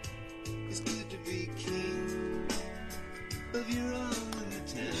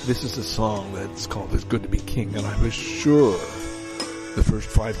 This is a song that's called It's Good to Be King, and I was sure the first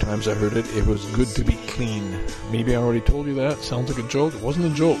 5 times I heard it, it was good to be clean. Maybe I already told you that. Sounds like a joke. It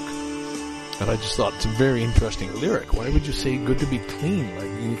wasn't a joke. And I just thought it's a very interesting lyric. Why would you say good to be clean? Like,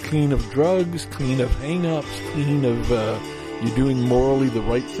 you're clean of drugs, clean of hang-ups, clean of you're doing morally the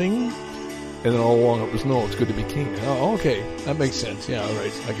right thing? And then all along it was, no, it's good to be king. Oh, okay. That makes sense. Yeah, all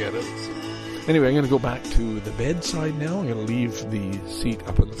right. I get it. Anyway, I'm going to go back to the bedside now. I'm going to leave the seat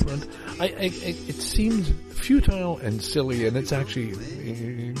up in the front. It seems futile and silly, and it's actually,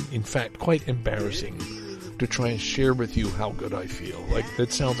 in fact, quite embarrassing to try and share with you how good I feel. Like,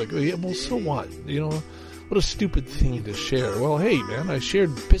 it sounds like, yeah, well, so what? What a stupid thing to share. Well, hey, man, I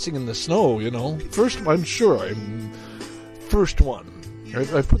shared pissing in the snow, First, I'm sure I'm first one.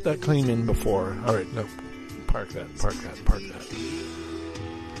 Right? I've put that claim in before. All right, no, park that.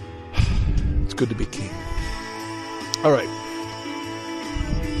 It's good to be king. All right.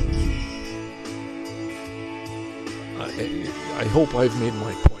 I hope I've made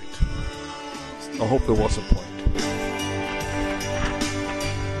my point. I hope there was a point.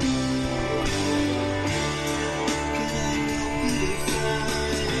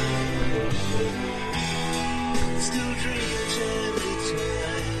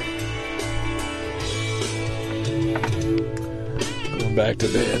 Going back to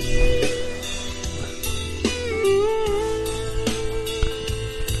bed.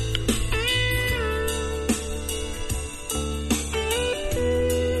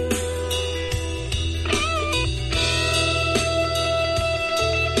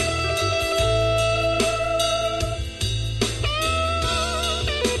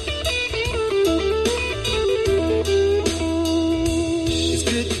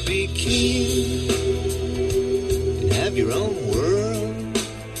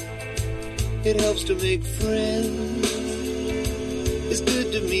 To make friends, it's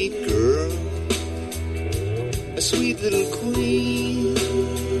good to meet girl, a sweet little queen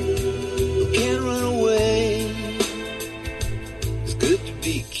who can't run away. It's good to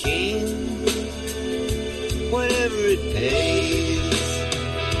be king, whatever it pays.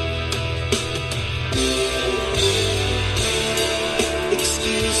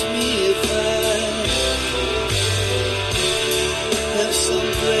 Excuse me if I have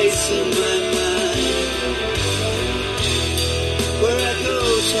some place in my mind where I go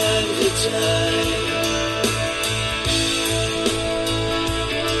time to time.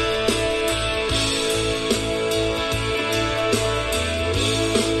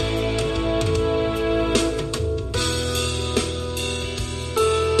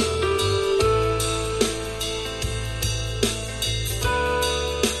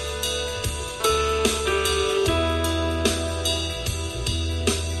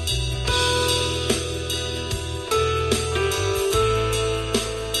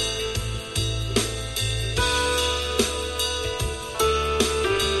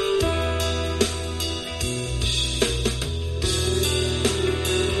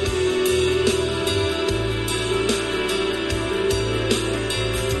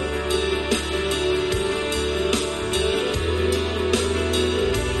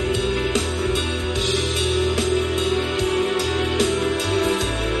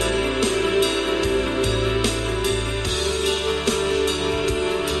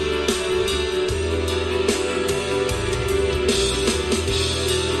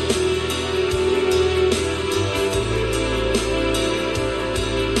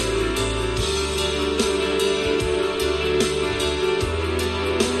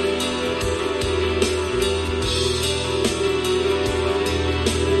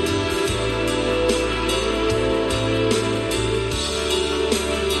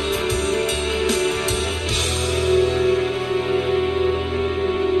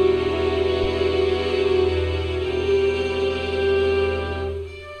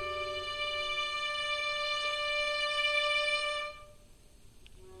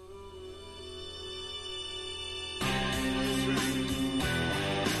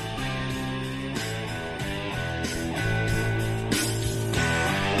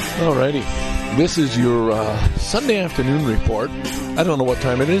 Alrighty, this is your Sunday afternoon report. I don't know what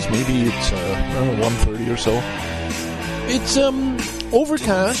time it is. Maybe it's 1:30 or so. It's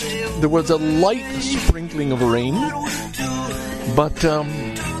overcast. There was a light sprinkling of rain, but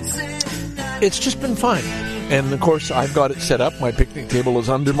it's just been fine. And, of course, I've got it set up. My picnic table is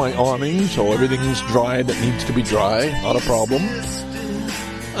under my awning, so everything's dry that needs to be dry. Not a problem.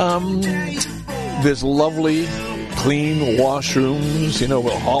 There's lovely, clean washrooms,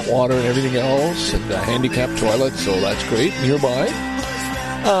 with hot water and everything else, and a handicapped toilet, so that's great, nearby.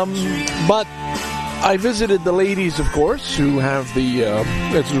 But I visited the ladies, of course, who have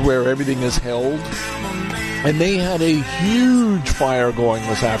this is where everything is held. And they had a huge fire going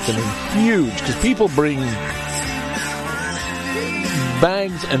this afternoon. Huge, because people bring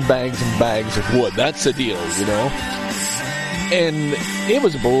bags and bags and bags of wood. That's the deal, And it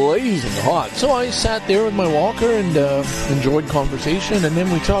was blazing hot. So I sat there with my walker and enjoyed conversation. And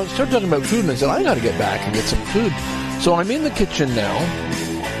then we started talking about food. And I said, I got to get back and get some food. So I'm in the kitchen now.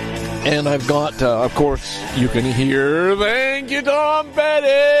 And I've got, of course, you can hear, thank you, Tom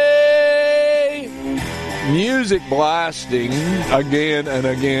Petty! Music blasting again and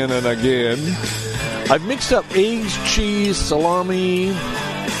again and again. I've mixed up eggs, cheese, salami,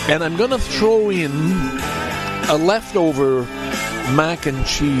 and I'm going to throw in a leftover mac and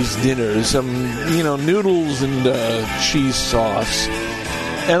cheese dinner, some, noodles and cheese sauce.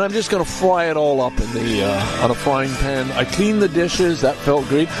 And I'm just going to fry it all up in on a frying pan. I cleaned the dishes. That felt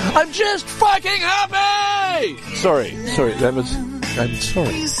great. I'm just fucking happy! Sorry. I'm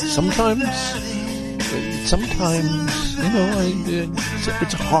sorry. Sometimes,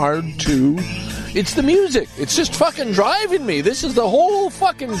 it's hard to... It's the music. It's just fucking driving me. This is the whole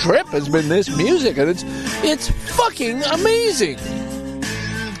fucking trip has been this music. And it's fucking amazing.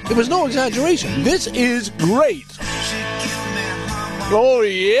 It was no exaggeration. This is great. Oh,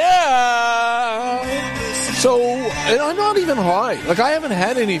 yeah! So, and I'm not even high. Like, I haven't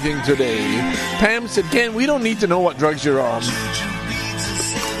had anything today. Pam said, Ken, we don't need to know what drugs you're on.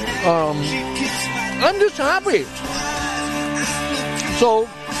 I'm just happy. So,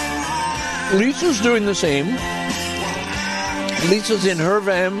 Lisa's doing the same. Lisa's in her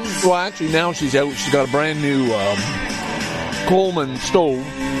van. Well, actually, now she's out. She's got a brand new Coleman stove.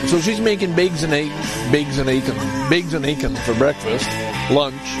 So she's making biggs and bacon for breakfast,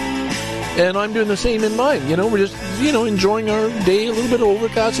 lunch, and I'm doing the same in mine. We're just, enjoying our day, a little bit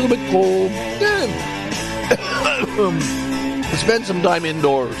overcast, a little bit cold. Spend some time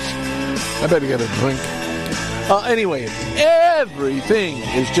indoors. I better get a drink. Anyway, everything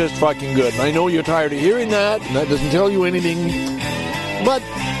is just fucking good. And I know you're tired of hearing that, and that doesn't tell you anything, but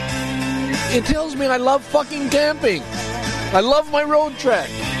it tells me I love fucking camping. I love my Roadtrek.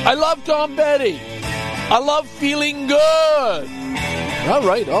 I love Tom Petty. I love feeling good. All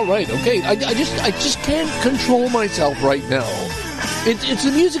right, okay. I just can't control myself right now. It's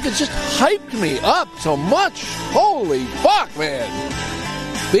the music that's just hyped me up so much. Holy fuck, man.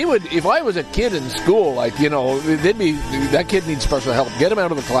 They would, if I was a kid in school, they'd be, that kid needs special help. Get him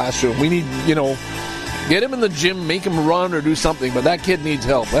out of the classroom. We need, get him in the gym, make him run or do something, but that kid needs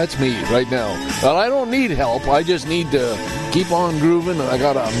help. That's me right now. But I don't need help. I just need to keep on grooving, and I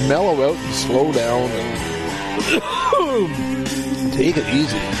gotta mellow out and slow down and take it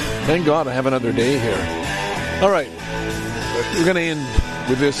easy. Thank God I have another day here. All right, we're gonna end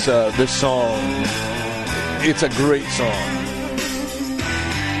with this song. It's a great song.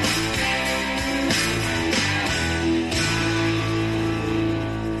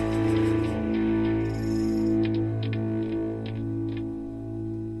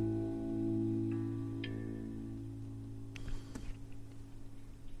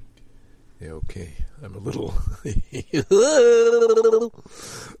 Okay, I'm a little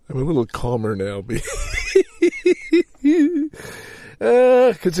calmer now. Because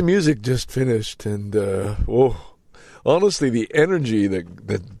the music just finished, and honestly, the energy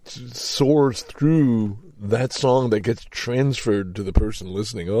that soars through that song that gets transferred to the person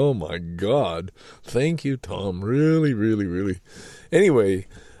listening. Oh my God! Thank you, Tom. Really, really, really. Anyway,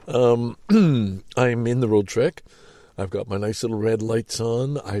 I'm in the Roadtrek. I've got my nice little red lights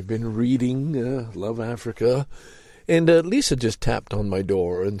on. I've been reading Love Africa. And Lisa just tapped on my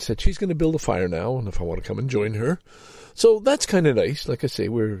door and said she's going to build a fire now, and if I want to come and join her. So that's kind of nice. Like I say,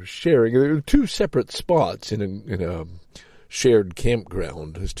 we're sharing. There are two separate spots in a shared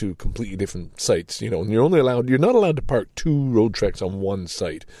campground. There's two completely different sites, and you're not allowed to park two Roadtreks on one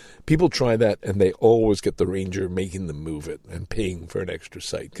site. People try that, and they always get the ranger making them move it and paying for an extra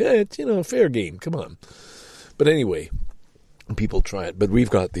site. It's, fair game. Come on. But anyway, people try it. But we've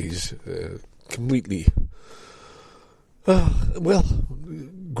got these completely,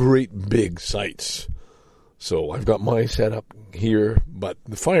 great big sites. So I've got my setup here, but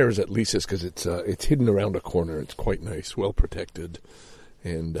the fire is at least because it's hidden around a corner. It's quite nice, well protected,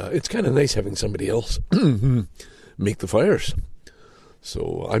 and it's kind of nice having somebody else make the fires.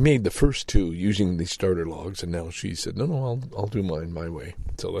 So I made the first two using the starter logs, and now she said, no, I'll do mine my way.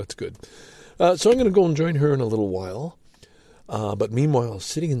 So that's good. So I'm going to go and join her in a little while. But meanwhile,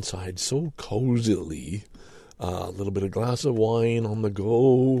 sitting inside so cozily, a little bit of glass of wine on the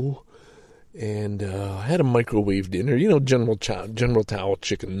go. And I had a microwave dinner, General Tao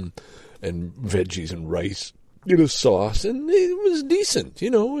chicken and veggies and rice in a sauce, and it was decent,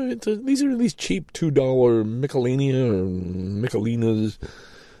 these are these cheap $2 Michelina's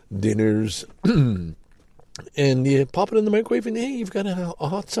dinners, and you pop it in the microwave, and hey, you've got a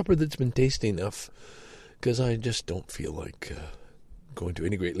hot supper that's been tasty enough, because I just don't feel like going to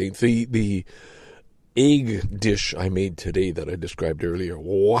any great length. The egg dish I made today that I described earlier,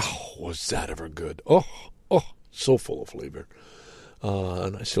 wow, was that ever good. Oh, so full of flavor.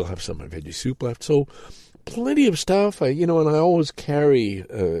 And I still have some of my veggie soup left, so plenty of stuff. And I always carry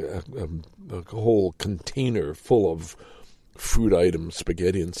a whole container full of food items,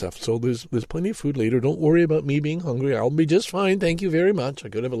 spaghetti and stuff, so there's plenty of food later. Don't worry about me being hungry. I'll be just fine, thank you very much. I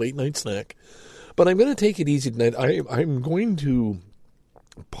could have a late night snack, but I'm going to take it easy tonight. I'm going to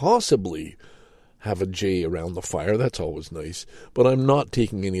possibly have a J around the fire. That's always nice. But I'm not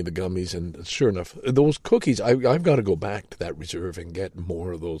taking any of the gummies. And sure enough, those cookies, I've got to go back to that reserve and get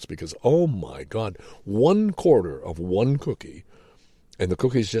more of those, because, oh my God, 1/4 of one cookie. And the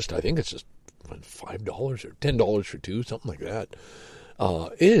cookie's I think it's just $5 or $10 for two, something like that.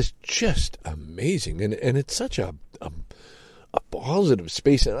 It is just amazing. And it's such a positive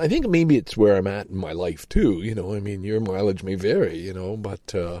space. And I think maybe it's where I'm at in my life too. Your mileage may vary,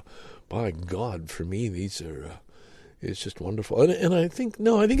 but by God, for me, these are, it's just wonderful. And I think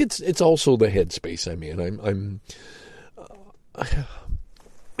it's also the headspace I'm in.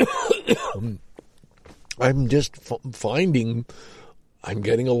 I'm just finding I'm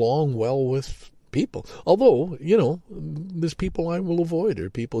getting along well with people. Although, there's people I will avoid, or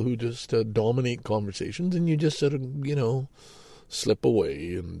people who just dominate conversations, and you just sort of, slip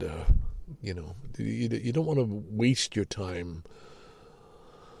away, and, you don't want to waste your time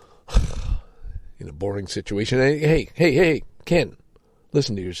in a boring situation. Hey, Ken,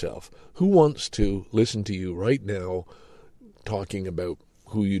 listen to yourself. Who wants to listen to you right now talking about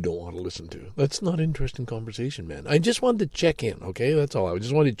who you don't want to listen to? That's not interesting conversation, man. I just wanted to check in, okay? That's all. I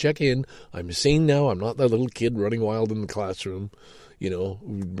just wanted to check in. I'm sane now. I'm not that little kid running wild in the classroom,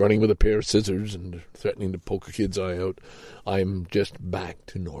 running with a pair of scissors and threatening to poke a kid's eye out. I'm just back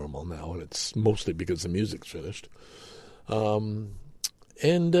to normal now, and it's mostly because the music's finished.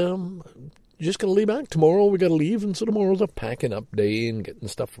 And just going to leave back. Tomorrow we got to leave, and so tomorrow's a packing up day and getting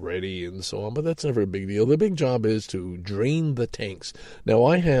stuff ready and so on, but that's never a big deal. The big job is to drain the tanks. Now,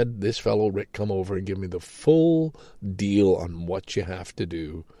 I had this fellow Rick come over and give me the full deal on what you have to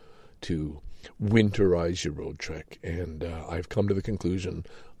do to winterize your Roadtrek, and I've come to the conclusion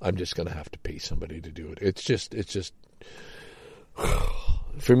I'm just going to have to pay somebody to do it. It's just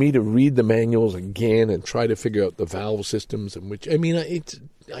for me to read the manuals again and try to figure out the valve systems, in which,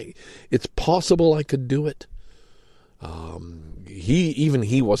 it's possible I could do it.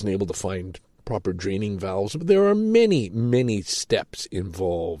 He wasn't able to find proper draining valves, but there are many, many steps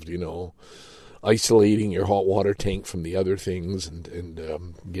involved, isolating your hot water tank from the other things, and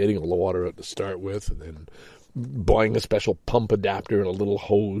getting all the water out to start with, and then buying a special pump adapter and a little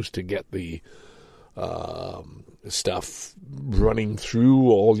hose to get the stuff running through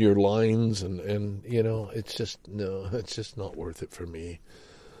all your lines, and it's just not worth it for me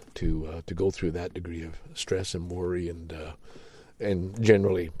to go through that degree of stress and worry, and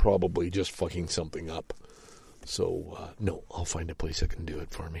generally probably just fucking something up. So no, I'll find a place that can do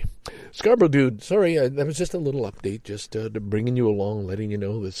it for me. Scarborough Dude, sorry, that was just a little update, just bringing you along, letting you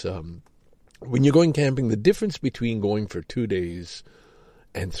know this. When you're going camping, the difference between going for 2 days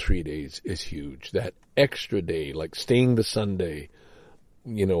and 3 days is huge. That extra day, like staying the Sunday,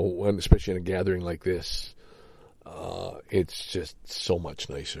 especially in a gathering like this, it's just so much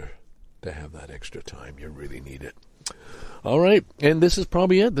nicer to have that extra time. You really need it. All right, and this is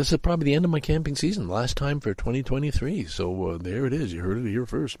probably it. This is probably the end of my camping season. Last time for 2023. So there it is. You heard it here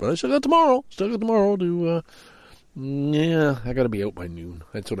first. But I still got tomorrow. To I got to be out by noon.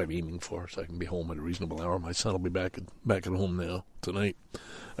 That's what I'm aiming for, so I can be home at a reasonable hour. My son will be back at home now tonight.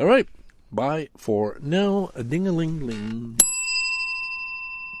 All right, bye for now. A ding-a-ling-ling.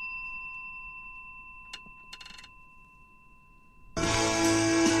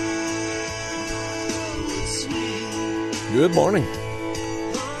 Good morning.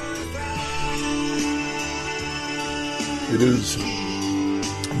 It is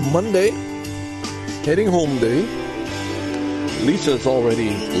Monday, heading home day. Lisa's already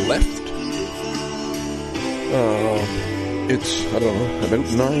left. It's, I don't know, about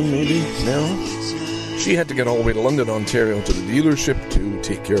 9 maybe now. She had to get all the way to London, Ontario to the dealership to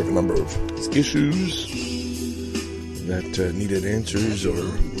take care of a number of issues that needed answers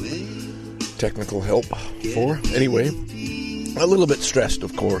or technical help for. Anyway, a little bit stressed,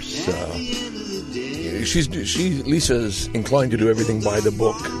 of course. Lisa's inclined to do everything by the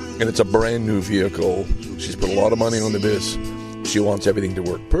book, and it's a brand new vehicle. She's put a lot of money onto this. She wants everything to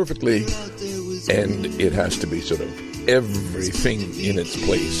work perfectly, and it has to be sort of everything in its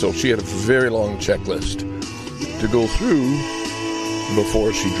place. So she had a very long checklist to go through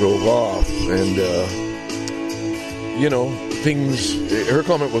before she drove off. And, her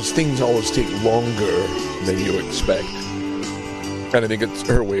comment was things always take longer than you expect. And I think it's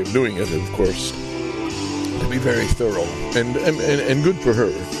her way of doing it, of course, to be very thorough and good for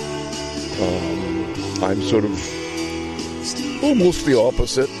her. I'm sort of almost the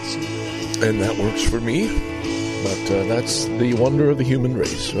opposite, and that works for me. But that's the wonder of the human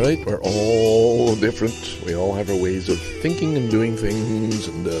race, right? We're all different. We all have our ways of thinking and doing things,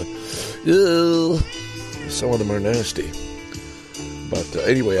 and some of them are nasty. But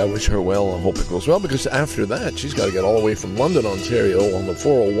anyway, I wish her well. I hope it goes well, because after that, she's got to get all the way from London, Ontario, on the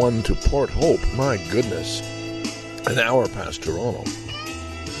 401 to Port Hope. My goodness. An hour past Toronto.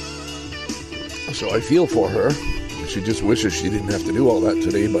 So I feel for her. She just wishes she didn't have to do all that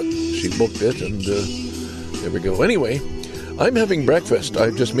today, but she booked it, and there we go. Anyway, I'm having breakfast.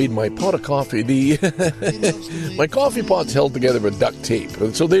 I've just made my pot of coffee. My coffee pot's held together with duct tape.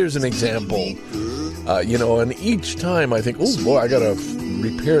 So there's an example. And each time I think, oh boy, I gotta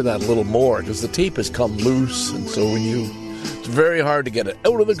repair that a little more, because the tape has come loose, and so it's very hard to get it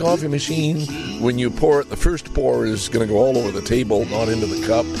out of the coffee machine. When you pour it, the first pour is going to go all over the table, not into the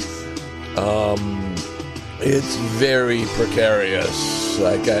cup. It's very precarious.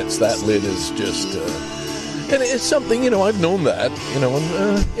 That lid is just, and it's something, I've known that,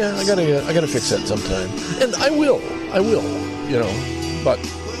 I gotta fix that sometime, and I will, but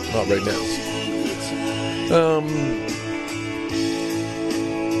not right now.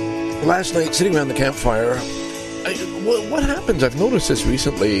 Last night, sitting around the campfire, what happens, I've noticed this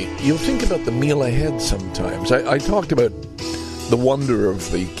recently, you'll think about the meal ahead sometimes. I talked about the wonder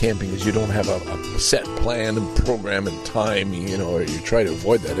of the camping is you don't have a set plan and program and time, or you try to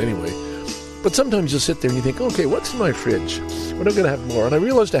avoid that anyway. But sometimes you'll sit there and you think, okay, what's in my fridge? What am I going to have more? And I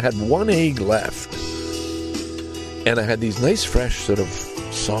realized I had one egg left. And I had these nice fresh sort of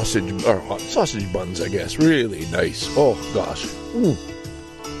sausage buns, I guess. Really nice. Oh, gosh.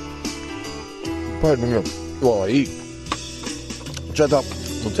 Pardon me. Well, I eat. Shut up.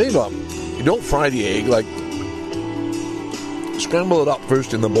 I'll tell you what. You don't fry the egg. Scramble it up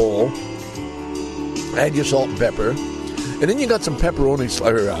first in the bowl. Add your salt and pepper. And then you got some pepperoni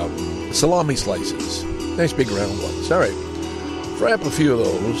salami slices. Nice big round ones. All right. Fry up a few of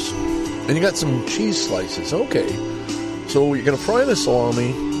those. And you got some cheese slices. Okay. So you're going to fry the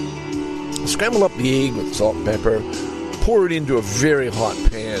salami. Scramble up the egg with salt and pepper. Pour it into a very hot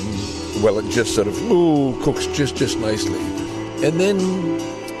pan. Well, it just sort of cooks just nicely. And then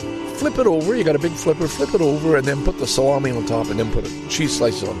flip it over. You got a big flipper. Flip it over, and then put the salami on top, and then put the cheese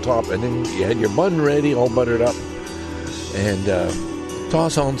slices on top, and then you had your bun ready, all buttered up. And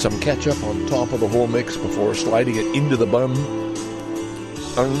toss on some ketchup on top of the whole mix before sliding it into the bun.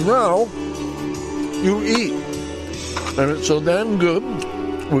 And now you eat. And it's so damn good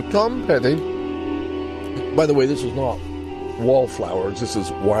with Tom Petty. By the way, this is not Wallflowers. This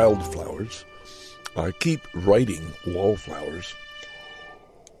is Wildflowers. I keep writing Wallflowers.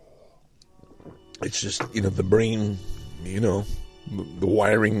 It's just, the brain, the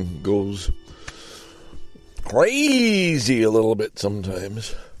wiring goes crazy a little bit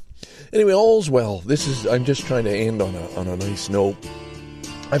sometimes. Anyway, all's well. I'm just trying to end on a nice note.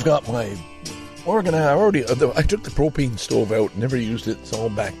 I've got my I took the propane stove out, never used it. It's all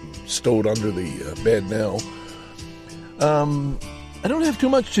back stowed under the bed now. I don't have too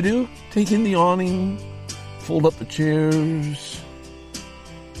much to do. Take in the awning, fold up the chairs.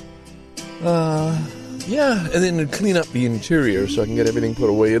 And then clean up the interior so I can get everything put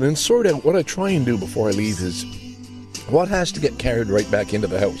away, and then sort out what I try and do before I leave is what has to get carried right back into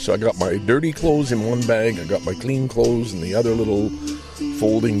the house. So I got my dirty clothes in one bag, I got my clean clothes in the other little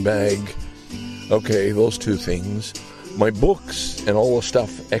folding bag. Okay, those two things. My books and all the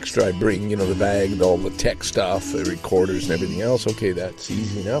stuff extra I bring, the bag, all the tech stuff, the recorders and everything else. Okay, that's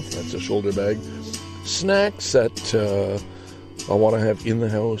easy enough. That's a shoulder bag. Snacks that I want to have in the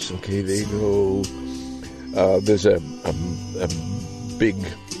house. Okay, they go. There's a big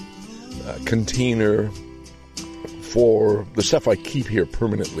container for the stuff I keep here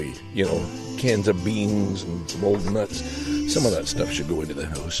permanently. You know, cans of beans and some old nuts. Some of that stuff should go into the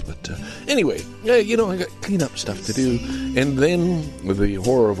house. But anyway, you know, I got cleanup stuff to do. And then, with the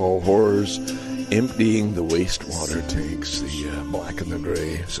horror of all horrors, emptying the wastewater tanks, the black and the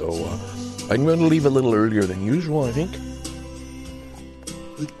gray. So I'm going to leave a little earlier than usual, I think.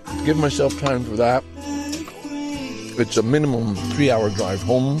 Give myself time for that. It's a minimum 3-hour drive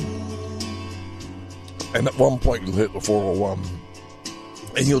home. And at one point you'll hit the 401.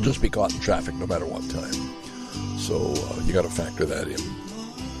 And you'll just be caught in traffic no matter what time. So you got to factor that in.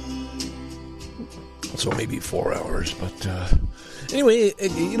 So maybe 4 hours. But anyway,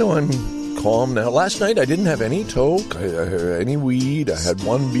 you know, I'm calm now. Last night I didn't have any toke, any weed. I had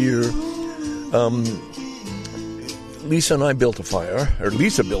one beer. Lisa and I built a fire. Or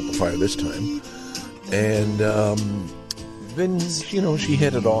Lisa built the fire this time. And then, you know, she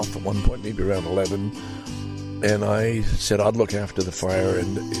headed off at one point, maybe around 11. And I said I'd look after the fire.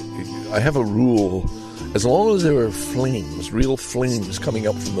 And I have a rule. As long as there are flames, real flames coming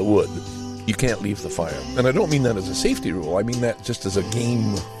up from the wood, you can't leave the fire. And I don't mean that as a safety rule. I mean that just as a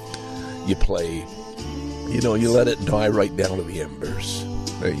game you play. You know, you let it die right down to the embers.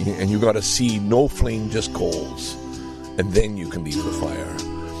 And you got to see no flame, just coals. And then you can leave the fire.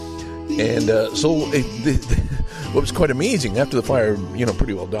 And so what was quite amazing, after the fire, you know,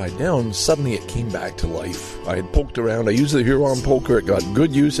 pretty well died down, suddenly it came back to life. I had poked around. I used the Huron poker. It got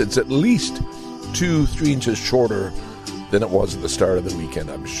good use. It's at least 2-3 inches shorter than it was at the start of the weekend,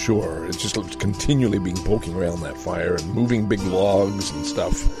 I'm sure. It's just continually being poking around that fire and moving big logs and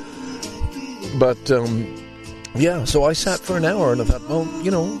stuff. But, yeah, so I sat for an hour and I thought, well,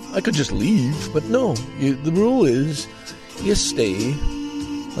 you know, I could just leave. But no, the rule is you stay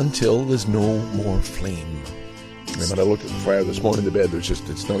until there's no more flame. And when I looked at the fire this morning, the bed,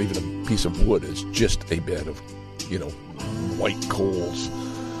 it's not even a piece of wood. It's just a bed of, you know, white coals.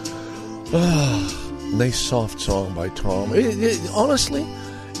 Nice soft song by Tom. Honestly,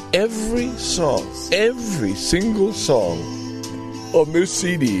 every single song on this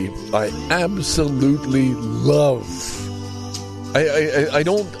CD, I absolutely love. I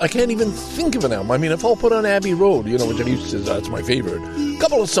can't even think of an album. I mean, if I'll put on Abbey Road, you know, which I used to say that's my favorite. A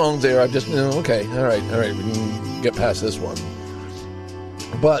couple of songs there, I've just, you know, okay, all right, we can get past this one.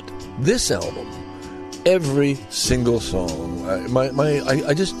 But this album, every single song, I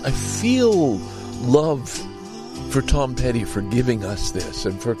feel love for Tom Petty for giving us this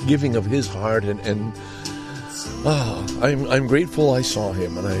and for giving of his heart, and I'm grateful I saw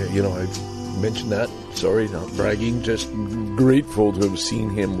him, and I've mentioned that. Sorry, not bragging, just grateful to have seen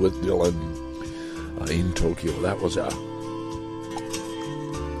him with Dylan in Tokyo. That was a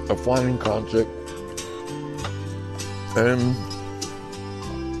fine concert, and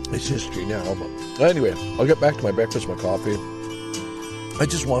it's history now. But anyway, I'll get back to my breakfast, my coffee. I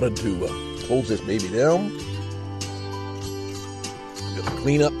just wanted to close this baby down. Got some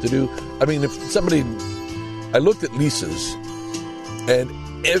cleanup to do. I mean, I looked at Lisa's, and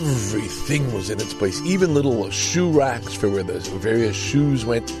everything was in its place. Even little shoe racks for where the various shoes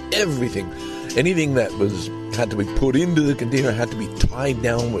went. Everything. Anything that had to be put into the container had to be tied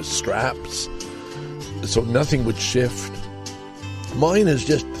down with straps so nothing would shift. Mine is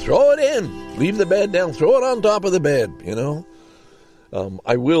just throw it in. Leave the bed down. Throw it on top of the bed, you know.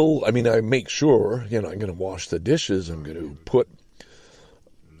 I make sure, you know, I'm going to wash the dishes. I'm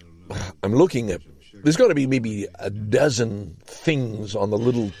looking at, there's got to be maybe a dozen things on the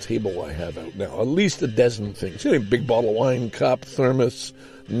little table I have out now. At least a dozen things. You know, big bottle of wine, cup, thermos,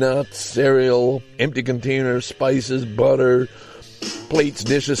 nuts, cereal, empty containers, spices, butter, plates,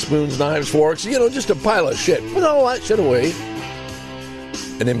 dishes, spoons, knives, forks. You know, just a pile of shit. Put all that shit away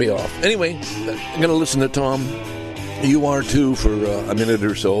and then be off. Anyway, I'm going to listen to Tom. You are too for a minute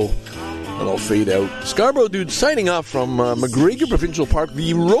or so, and I'll fade out. Scarborough Dude signing off from MacGregor Provincial Park,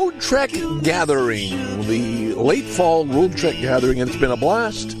 the Roadtrek Gathering, the late fall Roadtrek Gathering, and it's been a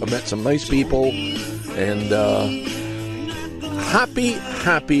blast. I've met some nice people, and happy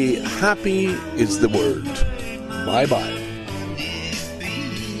is the word. Bye-bye.